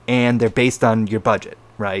and they're based on your budget,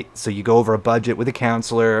 right? So you go over a budget with a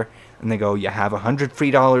counselor and they go, you have $100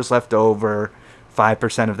 free left over.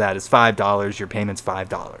 5% of that is $5. Your payment's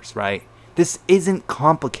 $5, right? This isn't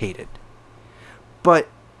complicated. But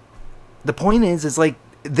the point is like,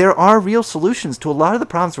 there are real solutions to a lot of the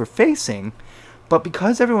problems we're facing, but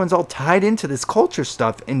because everyone's all tied into this culture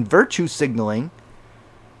stuff and virtue signaling,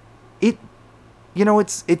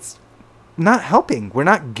 it's not helping. We're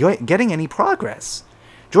not getting any progress.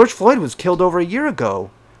 George Floyd was killed over a year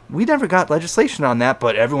ago. We never got legislation on that,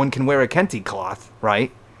 but everyone can wear a kente cloth,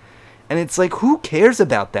 right? And it's like, who cares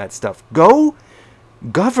about that stuff? Go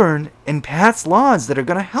govern and pass laws that are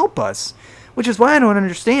going to help us, which is why I don't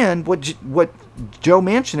understand what Joe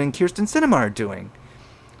Manchin and Kyrsten Sinema are doing.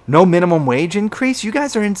 No minimum wage increase? You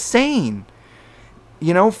guys are insane.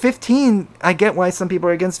 15, I get why some people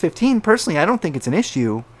are against 15. Personally, I don't think it's an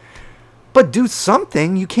issue. But do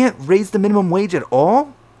something. You can't raise the minimum wage at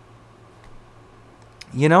all.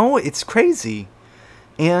 It's crazy.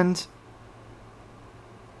 And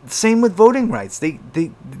same with voting rights.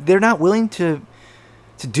 They're not willing to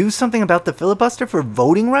do something about the filibuster for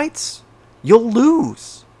voting rights. You'll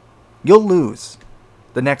lose. You'll lose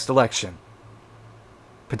the next election,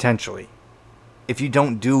 potentially, if you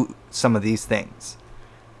don't do some of these things.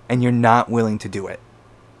 And you're not willing to do it.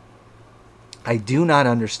 I do not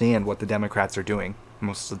understand what the Democrats are doing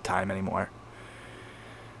most of the time anymore.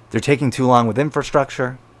 They're taking too long with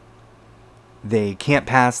infrastructure. They can't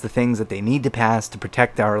pass the things that they need to pass to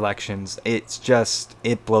protect our elections.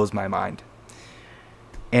 It blows my mind.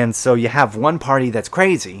 And so you have one party that's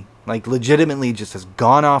crazy, like legitimately just has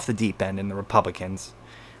gone off the deep end in the Republicans.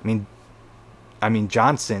 I mean,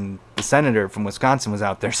 Johnson, the senator from Wisconsin, was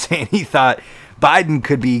out there saying he thought Biden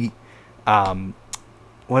could be,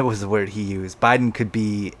 what was the word he used? Biden could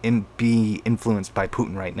be influenced by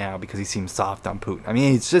Putin right now because he seems soft on Putin. I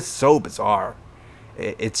mean, it's just so bizarre.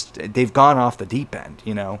 They've gone off the deep end,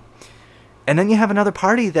 And then you have another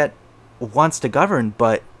party that wants to govern,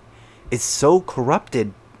 but is so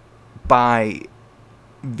corrupted by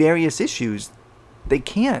various issues, they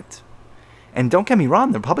can't. And don't get me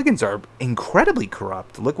wrong, the Republicans are incredibly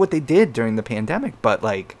corrupt. Look what they did during the pandemic. But,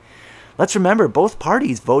 let's remember, both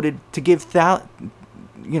parties voted to give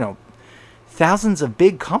thousands of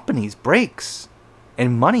big companies breaks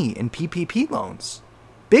and money in PPP loans.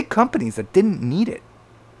 Big companies that didn't need it.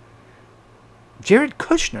 Jared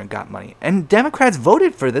Kushner got money. And Democrats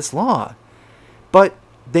voted for this law. But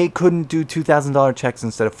they couldn't do $2,000 checks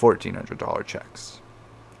instead of $1,400 checks.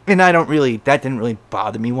 And that didn't really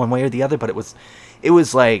bother me one way or the other, but it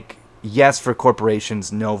was like, yes for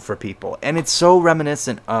corporations, no for people. And it's so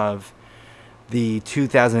reminiscent of the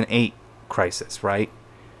 2008 crisis, right?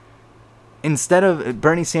 instead of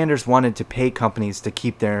Bernie Sanders wanted to pay companies to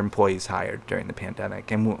keep their employees hired during the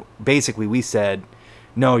pandemic. And basically we said,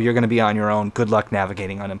 no, you're going to be on your own. Good luck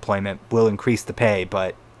navigating unemployment. We'll increase the pay,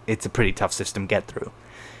 but it's a pretty tough system to get through.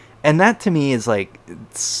 And that to me is like,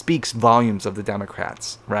 speaks volumes of the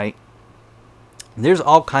Democrats, right? There's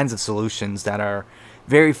all kinds of solutions that are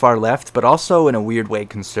very far left, but also in a weird way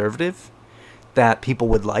conservative, that people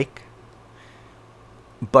would like.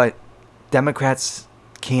 But Democrats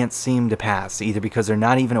can't seem to pass, either because they're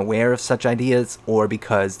not even aware of such ideas or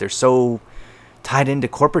because they're so tied into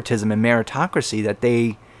corporatism and meritocracy that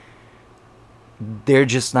they're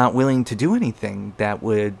just not willing to do anything that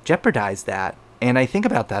would jeopardize that. And I think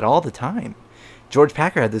about that all the time. George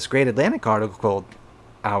Packer had this great Atlantic article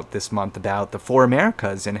out this month about the four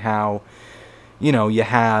Americas and how, you know, you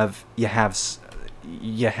have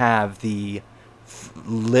the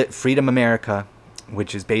Freedom America,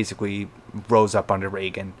 which is basically rose up under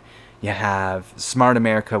Reagan. You have Smart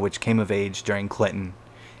America, which came of age during Clinton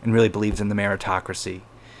and really believes in the meritocracy.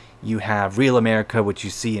 You have Real America, which you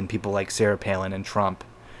see in people like Sarah Palin and Trump.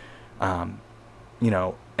 And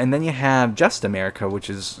then you have Just America, which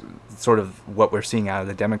is sort of what we're seeing out of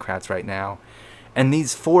the Democrats right now. And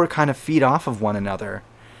these four kind of feed off of one another.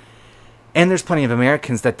 And there's plenty of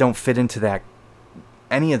Americans that don't fit into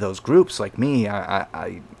any of those groups. Like me,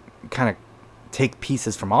 I kind of take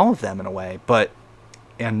pieces from all of them in a way, but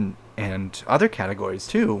and other categories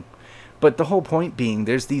too. But the whole point being,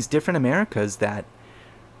 there's these different Americas that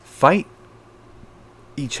fight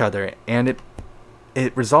each other, and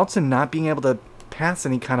it results in not being able to pass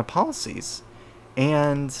any kind of policies.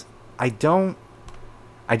 And I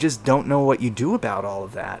just don't know what you do about all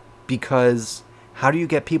of that, because how do you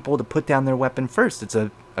get people to put down their weapon first? It's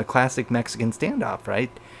a classic Mexican standoff,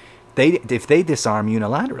 right? If they disarm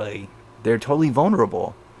unilaterally, they're totally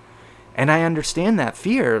vulnerable. And I understand that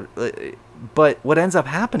fear, but what ends up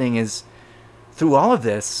happening is, through all of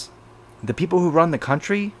this, the people who run the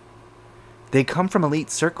country, they come from elite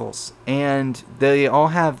circles, and they all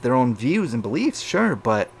have their own views and beliefs, sure,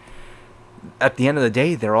 but at the end of the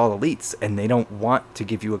day, they're all elites, and they don't want to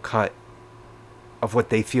give you a cut of what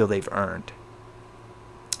they feel they've earned.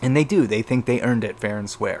 And they do. They think they earned it fair and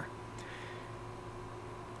square.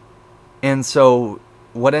 And so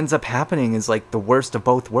what ends up happening is like the worst of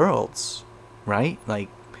both worlds, right? Like,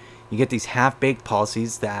 you get these half-baked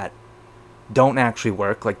policies that don't actually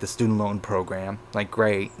work, like the student loan program. Like,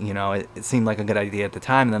 great, it seemed like a good idea at the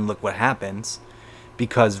time, and then look what happens.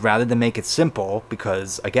 Because rather than make it simple,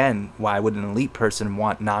 because, again, why would an elite person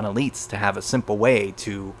want non-elites to have a simple way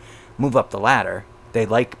to move up the ladder? They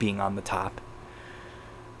like being on the top.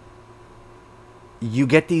 You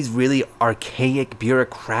get these really archaic,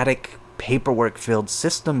 bureaucratic, paperwork-filled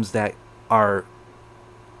systems that are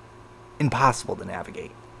impossible to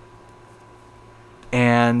navigate.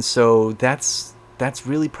 And so that's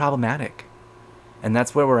really problematic. And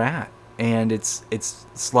that's where we're at. And it's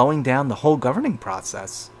slowing down the whole governing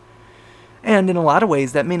process. And in a lot of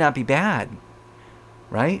ways, that may not be bad,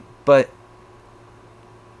 right? But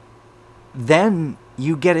then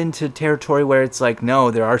you get into territory where it's like,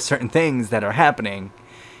 no, there are certain things that are happening.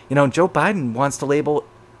 Joe Biden wants to label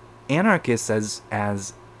anarchists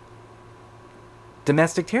as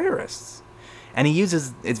domestic terrorists. And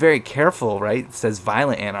it's very careful, right? It says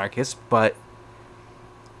violent anarchists, but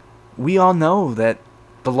we all know that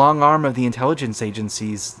the long arm of the intelligence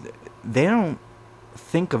agencies, they don't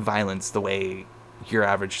think of violence the way your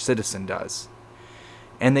average citizen does.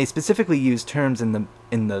 And they specifically use terms in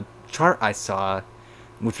the chart I saw,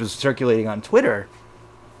 which was circulating on Twitter,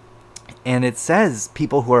 and it says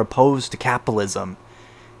people who are opposed to capitalism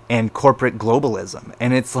and corporate globalism.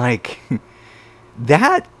 And it's like,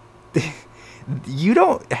 that... You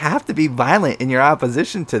don't have to be violent in your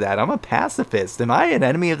opposition to that. I'm a pacifist. Am I an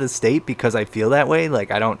enemy of the state because I feel that way?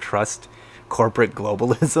 Like, I don't trust corporate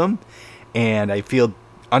globalism, and I feel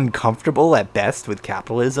uncomfortable at best with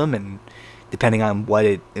capitalism, and depending on what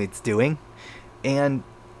it's doing. And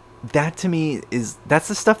that, to me, that's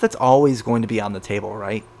the stuff that's always going to be on the table,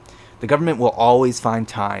 right? The government will always find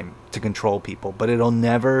time to control people, but it'll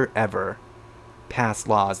never, ever pass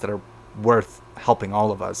laws that are worth helping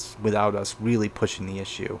all of us without us really pushing the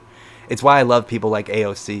issue. It's why I love people like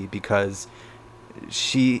AOC, because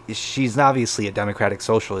she's obviously a democratic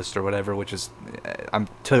socialist or whatever, which is I'm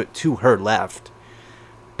to her left,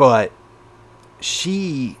 but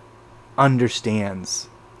she understands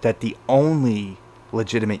that the only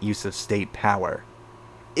legitimate use of state power,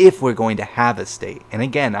 if we're going to have a state, and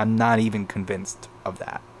again, I'm not even convinced of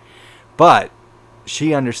that, but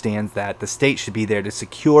she understands that the state should be there to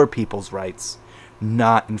secure people's rights,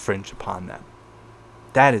 not infringe upon them.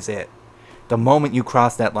 That is it. The moment you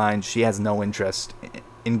cross that line, she has no interest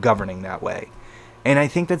in governing that way. And I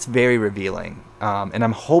think that's very revealing. And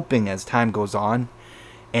I'm hoping as time goes on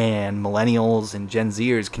and millennials and Gen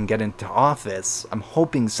Zers can get into office, I'm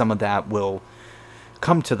hoping some of that will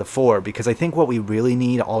come to the fore, because I think what we really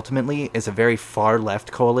need ultimately is a very far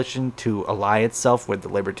left coalition to ally itself with the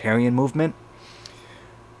libertarian movement.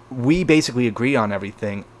 We basically agree on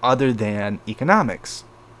everything other than economics.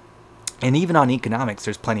 And even on economics,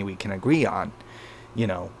 there's plenty we can agree on. You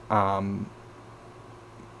know,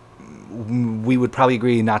 we would probably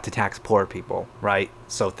agree not to tax poor people, right?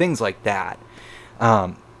 So things like that.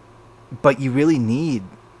 But you really need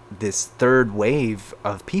this third wave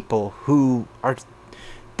of people who are,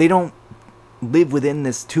 they don't live within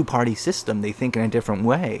this two-party system. They think in a different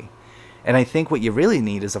way. And I think what you really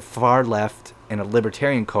need is a far left and a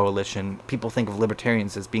libertarian coalition. People think of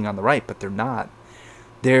libertarians as being on the right, but they're not.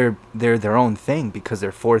 They're their own thing, because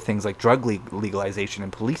they're for things like drug legalization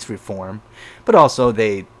and police reform, but also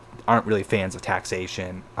they aren't really fans of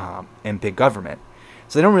taxation and big government.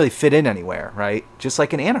 So they don't really fit in anywhere, right? Just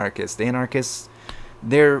like an anarchist. The anarchists,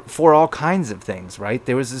 they're for all kinds of things, right?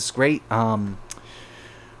 There was this great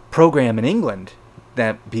program in England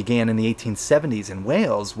that began in the 1870s in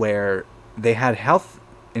Wales, where they had health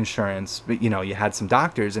insurance. But, you know, you had some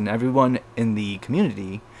doctors, and everyone in the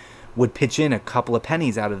community would pitch in a couple of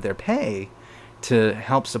pennies out of their pay to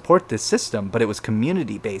help support this system. But it was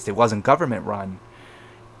community-based. It wasn't government-run.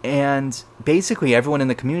 And basically everyone in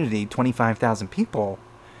the community, 25,000 people,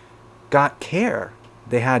 got care.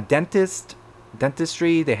 They had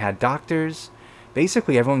dentistry, they had doctors.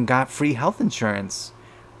 Basically everyone got free health insurance,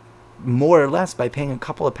 more or less, by paying a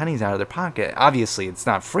couple of pennies out of their pocket. Obviously it's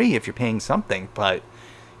not free if you're paying something, but,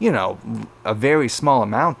 you know, a very small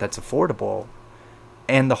amount that's affordable,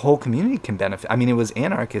 and the whole community can benefit. I mean, it was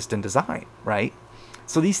anarchist in design, right?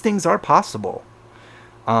 So these things are possible.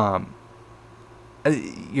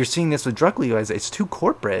 You're seeing this with drug legalization. It's too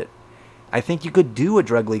corporate. I think you could do a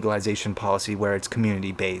drug legalization policy where it's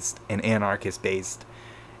community-based and anarchist-based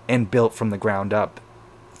and built from the ground up,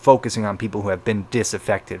 focusing on people who have been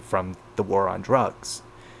disaffected from the war on drugs.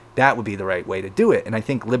 That would be the right way to do it, and I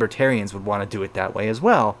think libertarians would want to do it that way as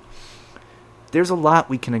well. There's a lot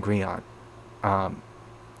we can agree on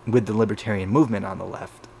with the libertarian movement on the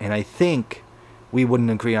left, and I think we wouldn't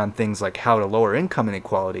agree on things like how to lower income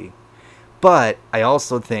inequality. But I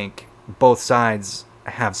also think both sides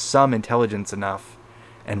have some intelligence enough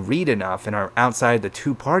and read enough and are outside the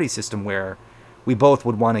two-party system where we both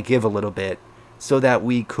would want to give a little bit so that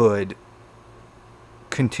we could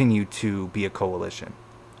continue to be a coalition,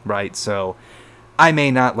 right? So I may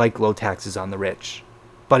not like low taxes on the rich,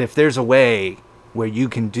 but if there's a way where you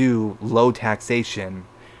can do low taxation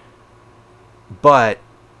but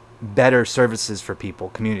better services for people,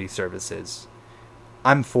 community services,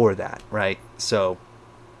 I'm for that, right? So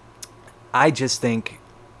I just think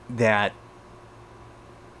that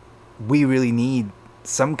we really need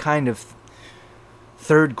some kind of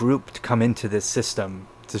third group to come into this system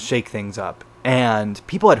to shake things up. And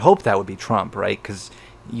people had hoped that would be Trump, right? Because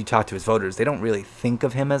you talk to his voters, they don't really think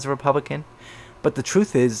of him as a Republican. But the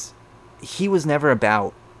truth is, he was never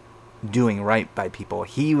about doing right by people.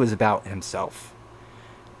 He was about himself.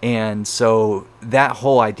 And so that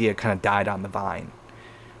whole idea kind of died on the vine.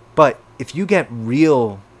 But if you get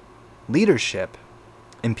real leadership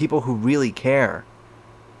and people who really care,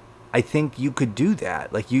 I think you could do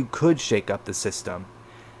that. Like, you could shake up the system.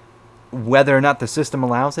 Whether or not the system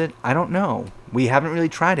allows it, I don't know. We haven't really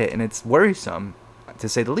tried it, and it's worrisome, to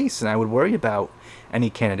say the least. And I would worry about any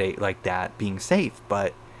candidate like that being safe.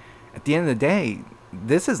 But at the end of the day,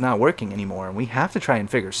 this is not working anymore, and we have to try and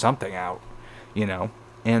figure something out, you know?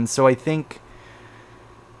 And so I think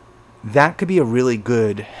that could be a really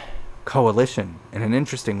good coalition and an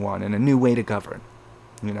interesting one and a new way to govern,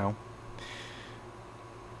 you know?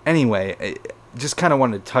 Anyway, I just kind of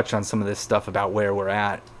wanted to touch on some of this stuff about where we're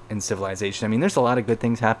at in civilization. I mean, there's a lot of good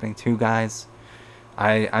things happening too, guys.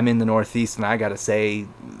 I'm in the Northeast, and I gotta say,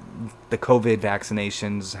 the COVID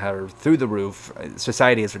vaccinations are through the roof.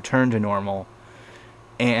 Society has returned to normal,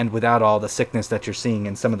 and without all the sickness that you're seeing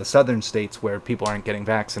in some of the southern states where people aren't getting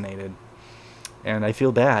vaccinated. And I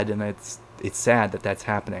feel bad, and it's sad that that's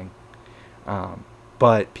happening.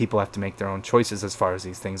 But people have to make their own choices as far as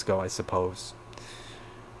these things go, I suppose.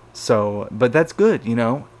 So, but that's good, you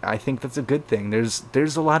know. I think that's a good thing.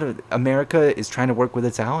 There's a lot of, America is trying to work with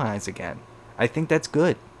its allies again. I think that's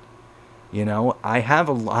good. You know, I have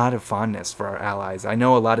a lot of fondness for our allies. I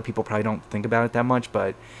know a lot of people probably don't think about it that much,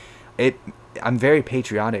 but I'm very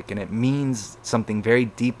patriotic, and it means something very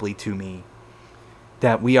deeply to me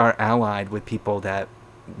that we are allied with people that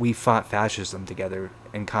we fought fascism together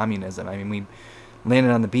and communism. I mean, we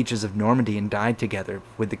landed on the beaches of Normandy and died together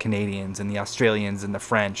with the Canadians and the Australians and the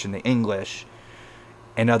French and the English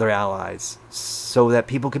and other allies so that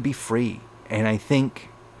people could be free. And I think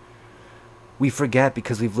we forget,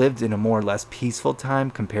 because we've lived in a more or less peaceful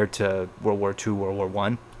time compared to World War II, World War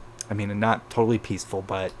One. I mean, not totally peaceful,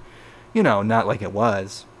 but, not like it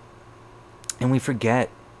was. And we forget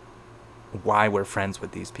why we're friends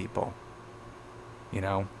with these people,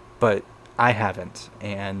 But I haven't,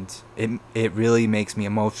 and it really makes me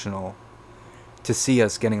emotional to see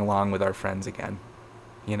us getting along with our friends again,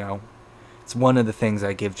 It's one of the things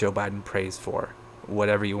I give Joe Biden praise for,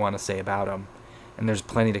 whatever you want to say about him. And there's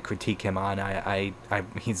plenty to critique him on.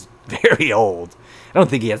 He's very old. I don't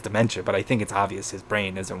think he has dementia, but I think it's obvious his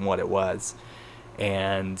brain isn't what it was.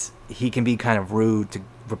 And he can be kind of rude to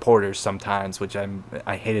reporters sometimes, which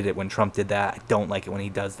I hated it when Trump did that. I don't like it when he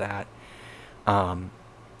does that.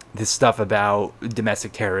 This stuff about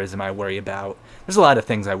domestic terrorism I worry about. There's a lot of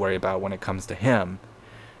things I worry about when it comes to him.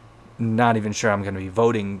 Not even sure I'm going to be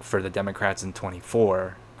voting for the Democrats in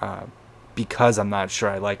 24 because I'm not sure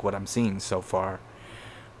I like what I'm seeing so far.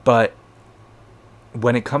 But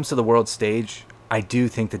when it comes to the world stage, I do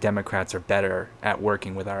think the Democrats are better at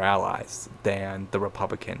working with our allies than the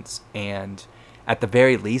Republicans. And at the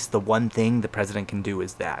very least, the one thing the president can do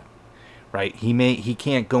is that. Right? He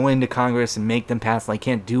can't go into Congress and make them pass. He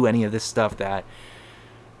can't do any of this stuff that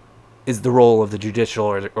is the role of the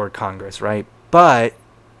judicial or Congress, right? But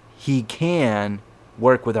he can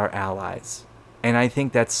work with our allies. And I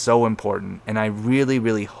think that's so important. And I really,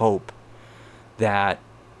 really hope that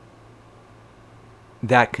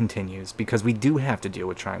that continues, because we do have to deal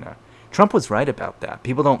with China. Trump was right about that.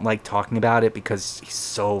 People don't like talking about it because he's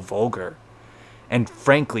so vulgar. And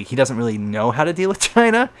frankly, he doesn't really know how to deal with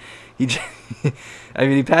China. He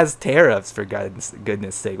passed tariffs, for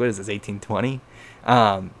goodness sake. What is this, 1820?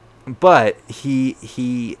 But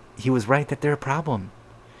he was right that they're a problem.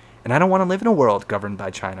 And I don't want to live in a world governed by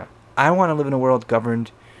China. I want to live in a world governed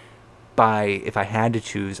by, if I had to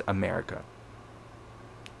choose, America.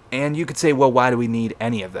 And you could say, well, why do we need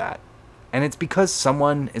any of that? And it's because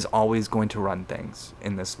someone is always going to run things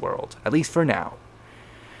in this world, at least for now.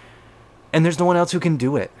 And there's no one else who can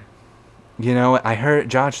do it. I heard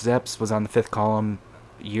Josh Zepps was on the Fifth Column,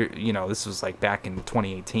 this was like back in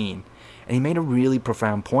 2018. And he made a really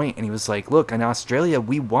profound point. And he was like, look, in Australia,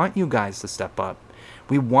 we want you guys to step up.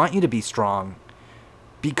 We want you to be strong.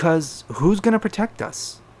 Because who's going to protect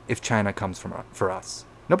us if China comes for us?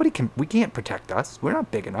 We can't protect us. We're not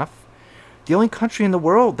big enough. The only country in the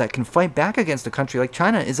world that can fight back against a country like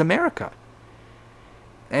China is America.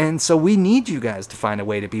 And so we need you guys to find a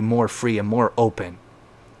way to be more free and more open.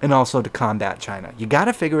 And also to combat China. You got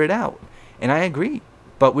to figure it out. And I agree.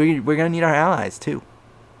 But we're going to need our allies too.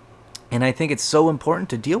 And I think it's so important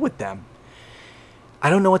to deal with them. I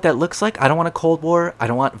don't know what that looks like. I don't want a Cold War. I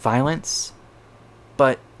don't want violence.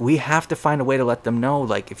 But we have to find a way to let them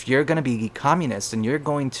know, if you're going to be communist and you're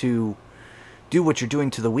going to do what you're doing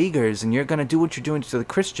to the Uyghurs and you're going to do what you're doing to the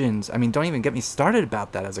Christians. I mean, don't even get me started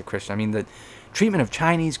about that as a Christian. I mean, the treatment of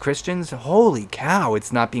Chinese Christians, holy cow,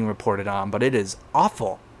 it's not being reported on, but it is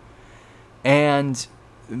awful. And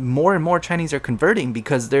more Chinese are converting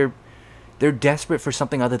because they're desperate for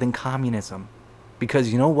something other than communism.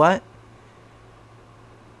 Because you know what?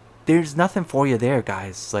 There's nothing for you there,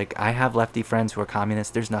 guys. I have lefty friends who are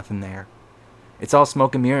communists. There's nothing there. It's all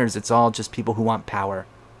smoke and mirrors. It's all just people who want power.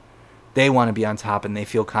 They want to be on top, and they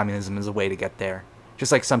feel communism is a way to get there.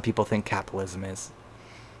 Just like some people think capitalism is.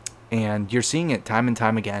 And you're seeing it time and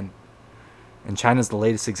time again. And China's the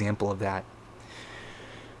latest example of that.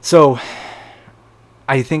 So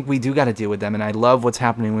I think we do got to deal with them, and I love what's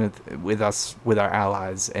happening with us, with our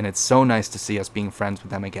allies, and it's so nice to see us being friends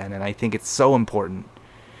with them again, and I think it's so important.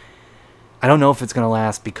 I don't know if it's going to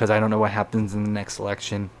last because I don't know what happens in the next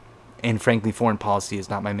election. And frankly, foreign policy is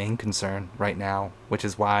not my main concern right now, which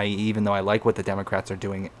is why, even though I like what the Democrats are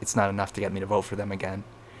doing, it's not enough to get me to vote for them again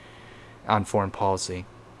on foreign policy.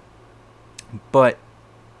 But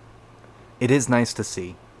it is nice to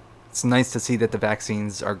see. It's nice to see that the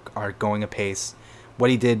vaccines are going apace. What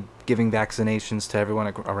he did, giving vaccinations to everyone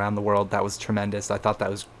around the world, that was tremendous. I thought that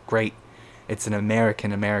was great. It's an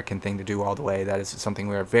American thing to do all the way. That is something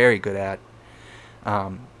we are very good at.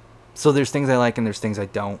 So there's things I like and there's things I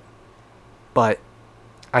don't. But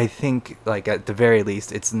I think, at the very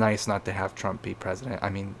least, it's nice not to have Trump be president. I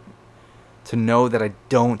mean, to know that I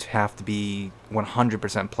don't have to be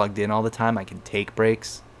 100% plugged in all the time. I can take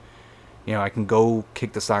breaks. I can go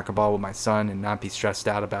kick the soccer ball with my son and not be stressed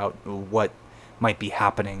out about what might be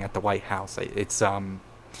happening at the White House.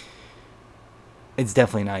 it's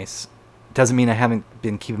definitely nice. Doesn't mean I haven't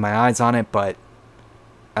been keeping my eyes on it, but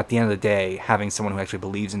at the end of the day, having someone who actually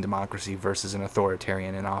believes in democracy versus an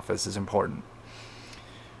authoritarian in office is important.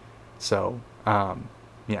 So,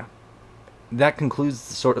 yeah. That concludes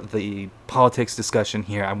sort of the politics discussion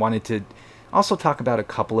here. I wanted to also talk about a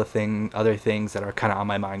couple of other things that are kind of on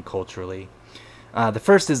my mind culturally. The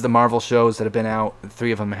first is the Marvel shows that have been out.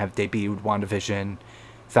 3 of them have debuted: WandaVision,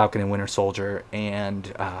 Falcon and Winter Soldier,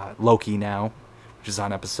 and Loki now, which is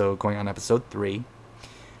going on episode 3.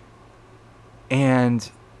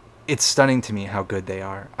 And it's stunning to me how good they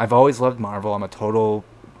are. I've always loved Marvel. I'm a total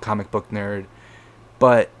comic book nerd.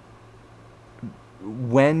 But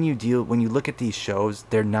when you look at these shows,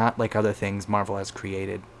 they're not like other things Marvel has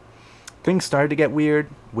created. Things started to get weird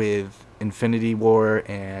with Infinity War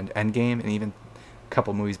and Endgame, and even a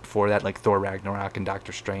couple movies before that, like Thor Ragnarok and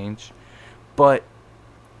Doctor Strange. But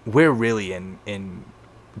we're really in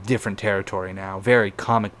different territory now, very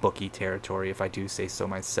comic booky territory, if I do say so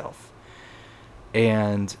myself.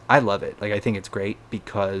 And I love it. Like, I think it's great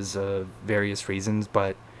because of various reasons,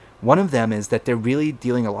 but one of them is that they're really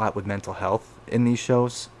dealing a lot with mental health in these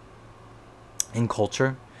shows, in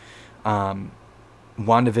culture.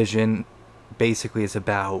 WandaVision basically is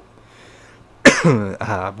about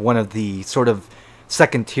one of the sort of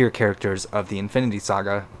second-tier characters of the Infinity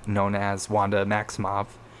Saga, known as Wanda Maximoff,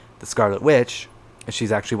 the Scarlet Witch.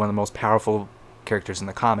 She's actually one of the most powerful characters in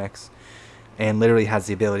the comics, and literally has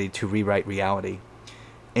the ability to rewrite reality.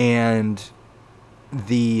 And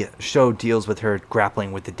the show deals with her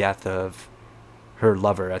grappling with the death of her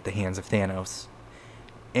lover at the hands of Thanos.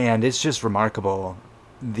 And it's just remarkable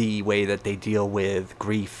the way that they deal with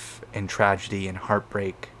grief and tragedy and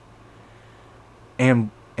heartbreak,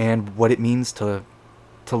 and what it means to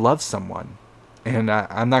love someone. And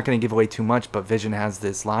I'm not going to give away too much, but Vision has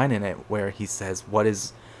this line in it where he says, "What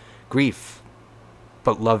is grief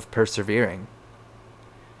but love persevering?"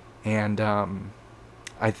 And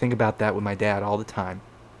I think about that with my dad all the time.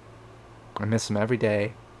 I miss him every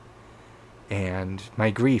day, and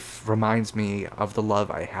my grief reminds me of the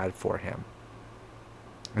love I had for him.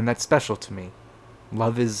 And that's special to me.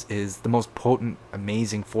 Love is the most potent,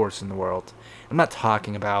 amazing force in the world. I'm not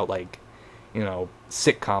talking about, like,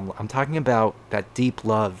 sitcom. I'm talking about that deep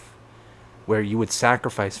love where you would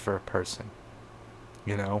sacrifice for a person.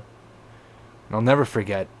 And I'll never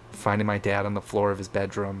forget finding my dad on the floor of his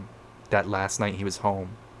bedroom that last night he was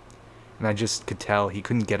home. And I just could tell he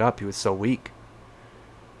couldn't get up. He was so weak.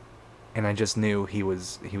 And I just knew he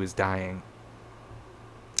was dying.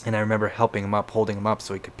 And I remember helping him up, holding him up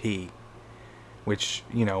so he could pee, which,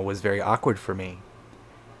 was very awkward for me.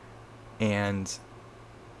 And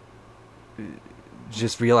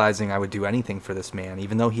just realizing I would do anything for this man,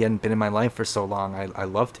 even though he hadn't been in my life for so long. I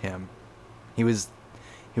loved him. He was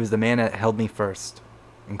the man that held me first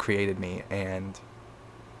and created me, and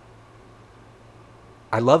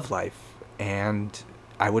I love life, and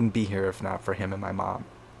I wouldn't be here if not for him and my mom.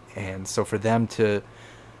 And so for them to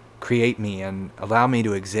create me and allow me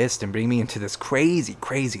to exist and bring me into this crazy,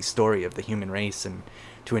 crazy story of the human race, and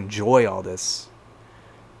to enjoy all this,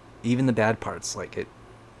 even the bad parts, like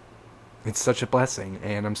it's such a blessing,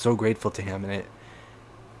 and I'm so grateful to him. And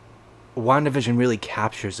WandaVision really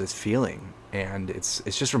captures this feeling, and it's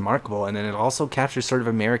just remarkable. And then it also captures sort of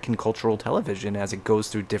American cultural television as it goes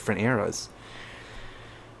through different eras.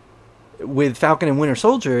 With Falcon and Winter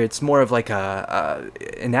Soldier, it's more of like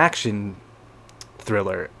an action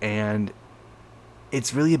thriller, and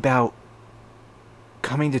it's really about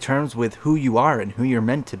coming to terms with who you are and who you're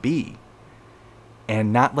meant to be,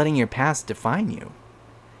 and not letting your past define you.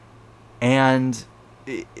 And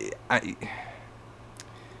the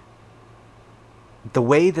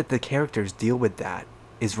way that the characters deal with that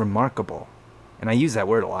is remarkable. And I use that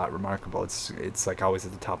word a lot, remarkable. It's like always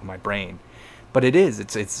at the top of my brain. But it is.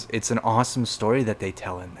 It's an awesome story that they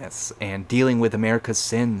tell in this, and dealing with America's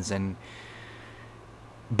sins,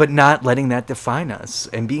 but not letting that define us,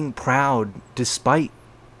 and being proud despite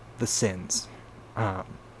the sins, and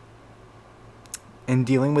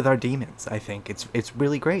dealing with our demons. I think it's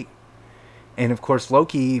really great. And of course,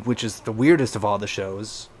 Loki, which is the weirdest of all the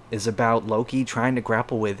shows, is about Loki trying to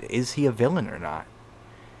grapple with, is he a villain or not?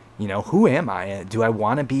 Who am I? Do I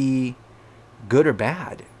want to be good or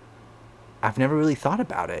bad? I've never really thought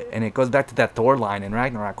about it. And it goes back to that Thor line in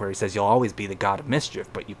Ragnarok where he says, you'll always be the god of mischief,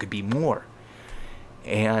 but you could be more.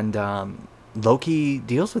 And Loki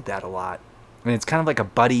deals with that a lot. And it's kind of like a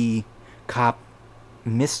buddy cop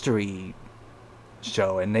mystery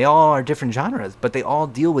show. And they all are different genres, but they all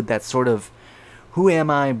deal with that sort of, who am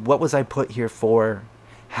I? What was I put here for?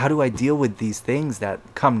 How do I deal with these things that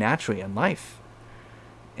come naturally in life?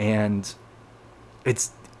 And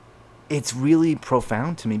it's it's really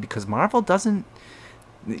profound to me because Marvel doesn't,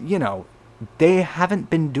 you know, they haven't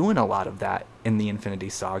been doing a lot of that in the Infinity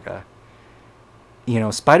Saga.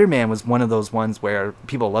 Spider-Man was one of those ones where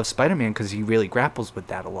people love Spider-Man because he really grapples with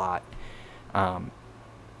that a lot. Um,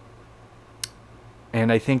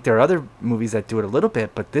 and I think there are other movies that do it a little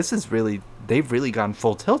bit, but this is really, they've really gone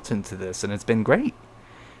full tilt into this, and it's been great.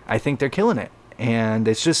 I think they're killing it. And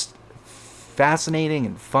it's just fascinating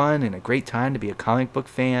and fun and a great time to be a comic book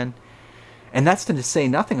fan. And that's to say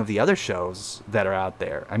nothing of the other shows that are out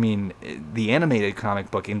there. I mean, the animated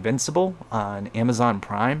comic book Invincible on Amazon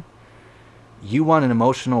Prime. You want an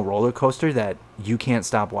emotional roller coaster that you can't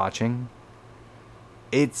stop watching?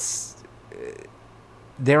 It's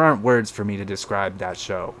there aren't words for me to describe that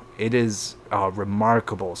show. It is a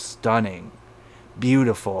remarkable, stunning,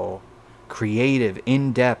 beautiful, creative,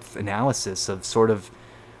 in-depth analysis of sort of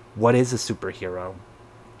what is a superhero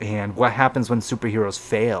and what happens when superheroes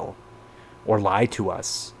fail or lie to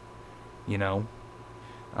us, you know?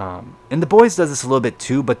 And The Boys does this a little bit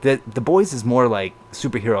too, but the Boys is more like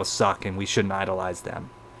superheroes suck and we shouldn't idolize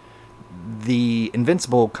them. The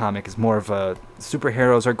Invincible comic is more of a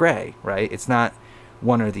superheroes are gray, right? It's not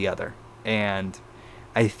one or the other. And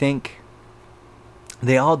I think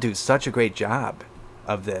they all do such a great job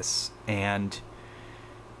of this. And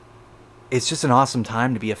it's just an awesome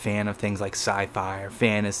time to be a fan of things like sci-fi or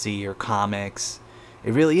fantasy or comics.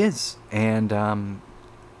 It really is. And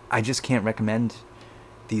I just can't recommend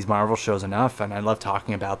these Marvel shows enough, and I love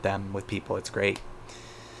talking about them with people. It's great.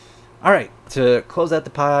 All right, to close out the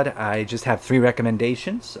pod, I just have 3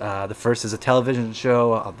 recommendations. The first is a television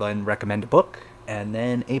show. I'll then recommend a book, and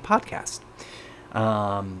then a podcast.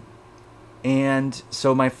 And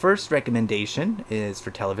so my first recommendation is for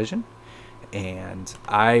television, and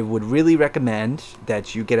I would really recommend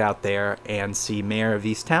that you get out there and see Mayor of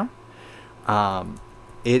Easttown.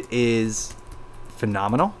 It is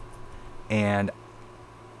phenomenal, and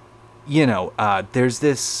there's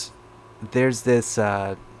this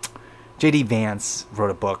J.D. Vance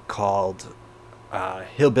wrote a book called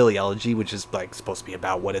Hillbilly Elegy, which is like supposed to be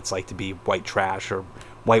about what it's like to be white trash or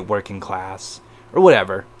white working class or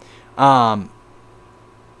whatever. And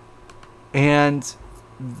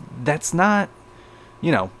that's not,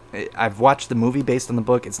 I've watched the movie based on the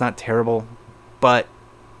book. It's not terrible, but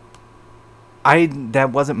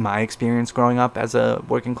that wasn't my experience growing up as a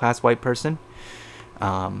working class white person.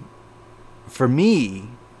 For me,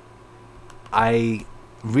 I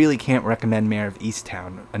really can't recommend Mayor of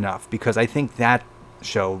Easttown enough because I think that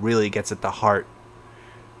show really gets at the heart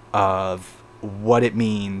of what it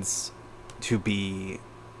means to be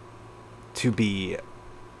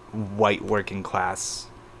white working class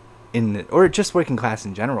or just working class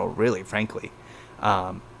in general, really, frankly.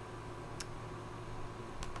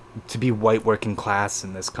 To be white working class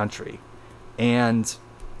in this country. And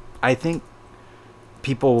I think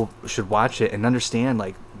people should watch it and understand,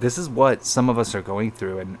 like, this is what some of us are going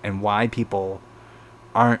through and why people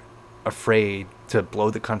aren't afraid to blow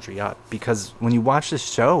the country up. Because when you watch this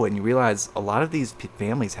show and you realize a lot of these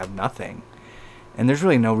families have nothing, and there's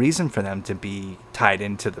really no reason for them to be tied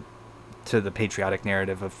into the patriotic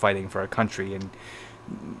narrative of fighting for a country and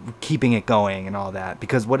keeping it going and all that.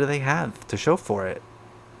 Because what do they have to show for it?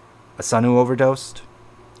 A son who overdosed,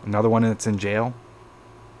 another one that's in jail,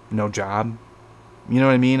 no job. You know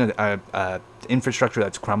what I mean? A infrastructure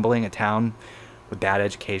that's crumbling, a town with bad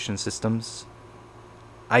education systems.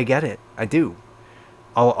 I get it. I do.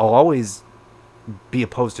 I'll always be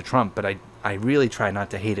opposed to Trump, but I really try not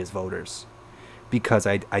to hate his voters because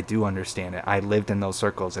I do understand it. I lived in those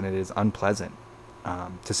circles, and it is unpleasant,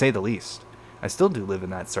 to say the least. I still do live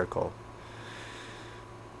in that circle.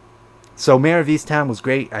 So Mayor of Easttown was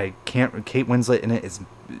great. Kate Winslet in it is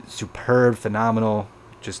superb, phenomenal.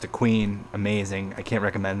 Just a queen, amazing. I can't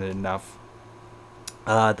recommend it enough.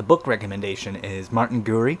 The book recommendation is Martin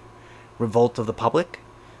Gurry, Revolt of the Public.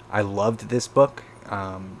 I loved this book.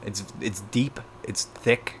 It's deep, it's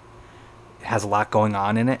thick, it has a lot going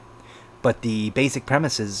on in it. But the basic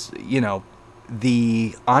premise is,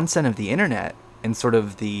 the onset of the internet and sort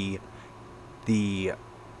of the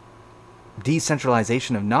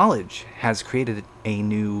decentralization of knowledge has created a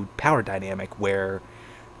new power dynamic where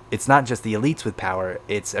it's not just the elites with power,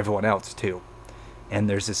 it's everyone else too. And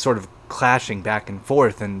there's this sort of clashing back and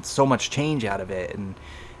forth and so much change out of it. And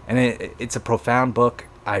it's a profound book.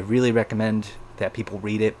 I really recommend that people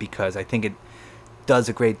read it because I think it does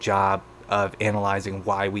a great job of analyzing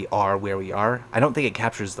why we are where we are. I don't think it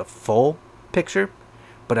captures the full picture,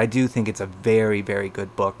 but I do think it's a very, very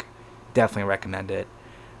good book. Definitely recommend it.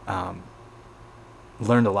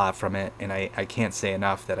 learned a lot from it, and I can't say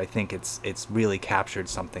enough that I think it's really captured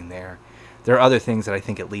something there. There are other things that I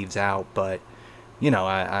think it leaves out, but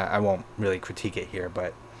I won't really critique it here.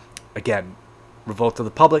 But again, Revolt of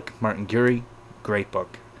the Public, Martin Gurry, great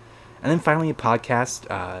book. And then finally a podcast,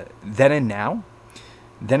 Then and Now.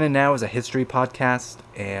 Then and Now is a history podcast,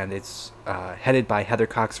 and it's headed by Heather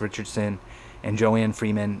Cox Richardson and Joanne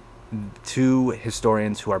Freeman, two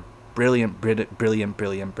historians who are brilliant.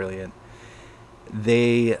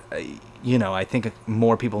 They, I think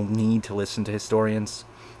more people need to listen to historians,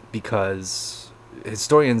 because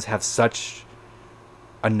historians have such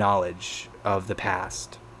a knowledge of the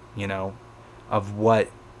past, of what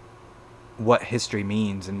history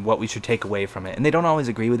means and what we should take away from it. And they don't always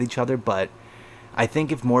agree with each other, but I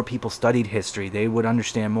think if more people studied history, they would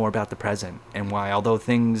understand more about the present, and why, although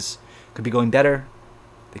things could be going better,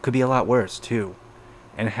 they could be a lot worse too.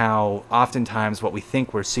 And how oftentimes what we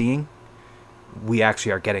think we're seeing, we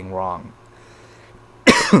actually are getting wrong.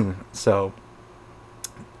 So,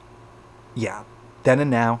 yeah. Then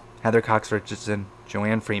and Now, Heather Cox Richardson,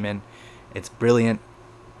 Joanne Freeman. It's brilliant.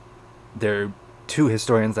 They're two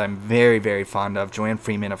historians I'm very, very fond of. Joanne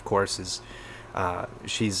Freeman, of course, is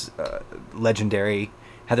she's legendary.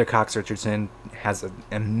 Heather Cox Richardson has an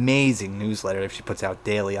amazing newsletter that she puts out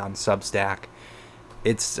daily on Substack.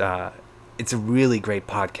 It's a really great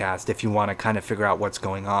podcast if you want to kind of figure out what's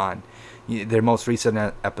going on. Their most recent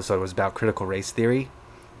episode was about critical race theory,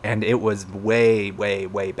 and it was way, way,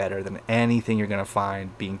 way better than anything you're going to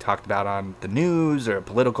find being talked about on the news or a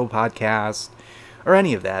political podcast or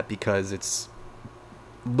any of that, because it's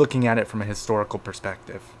looking at it from a historical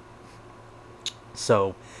perspective.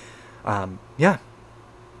 So, yeah.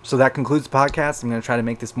 So that concludes the podcast. I'm going to try to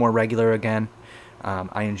make this more regular again.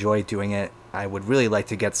 I enjoy doing it. I would really like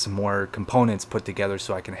to get some more components put together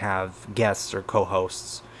so I can have guests or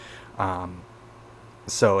co-hosts.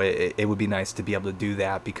 So it would be nice to be able to do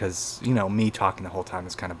that, because, me talking the whole time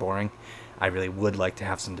is kind of boring. I really would like to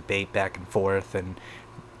have some debate back and forth, and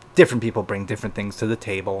different people bring different things to the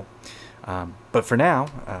table. But for now,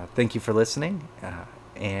 thank you for listening,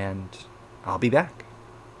 and I'll be back.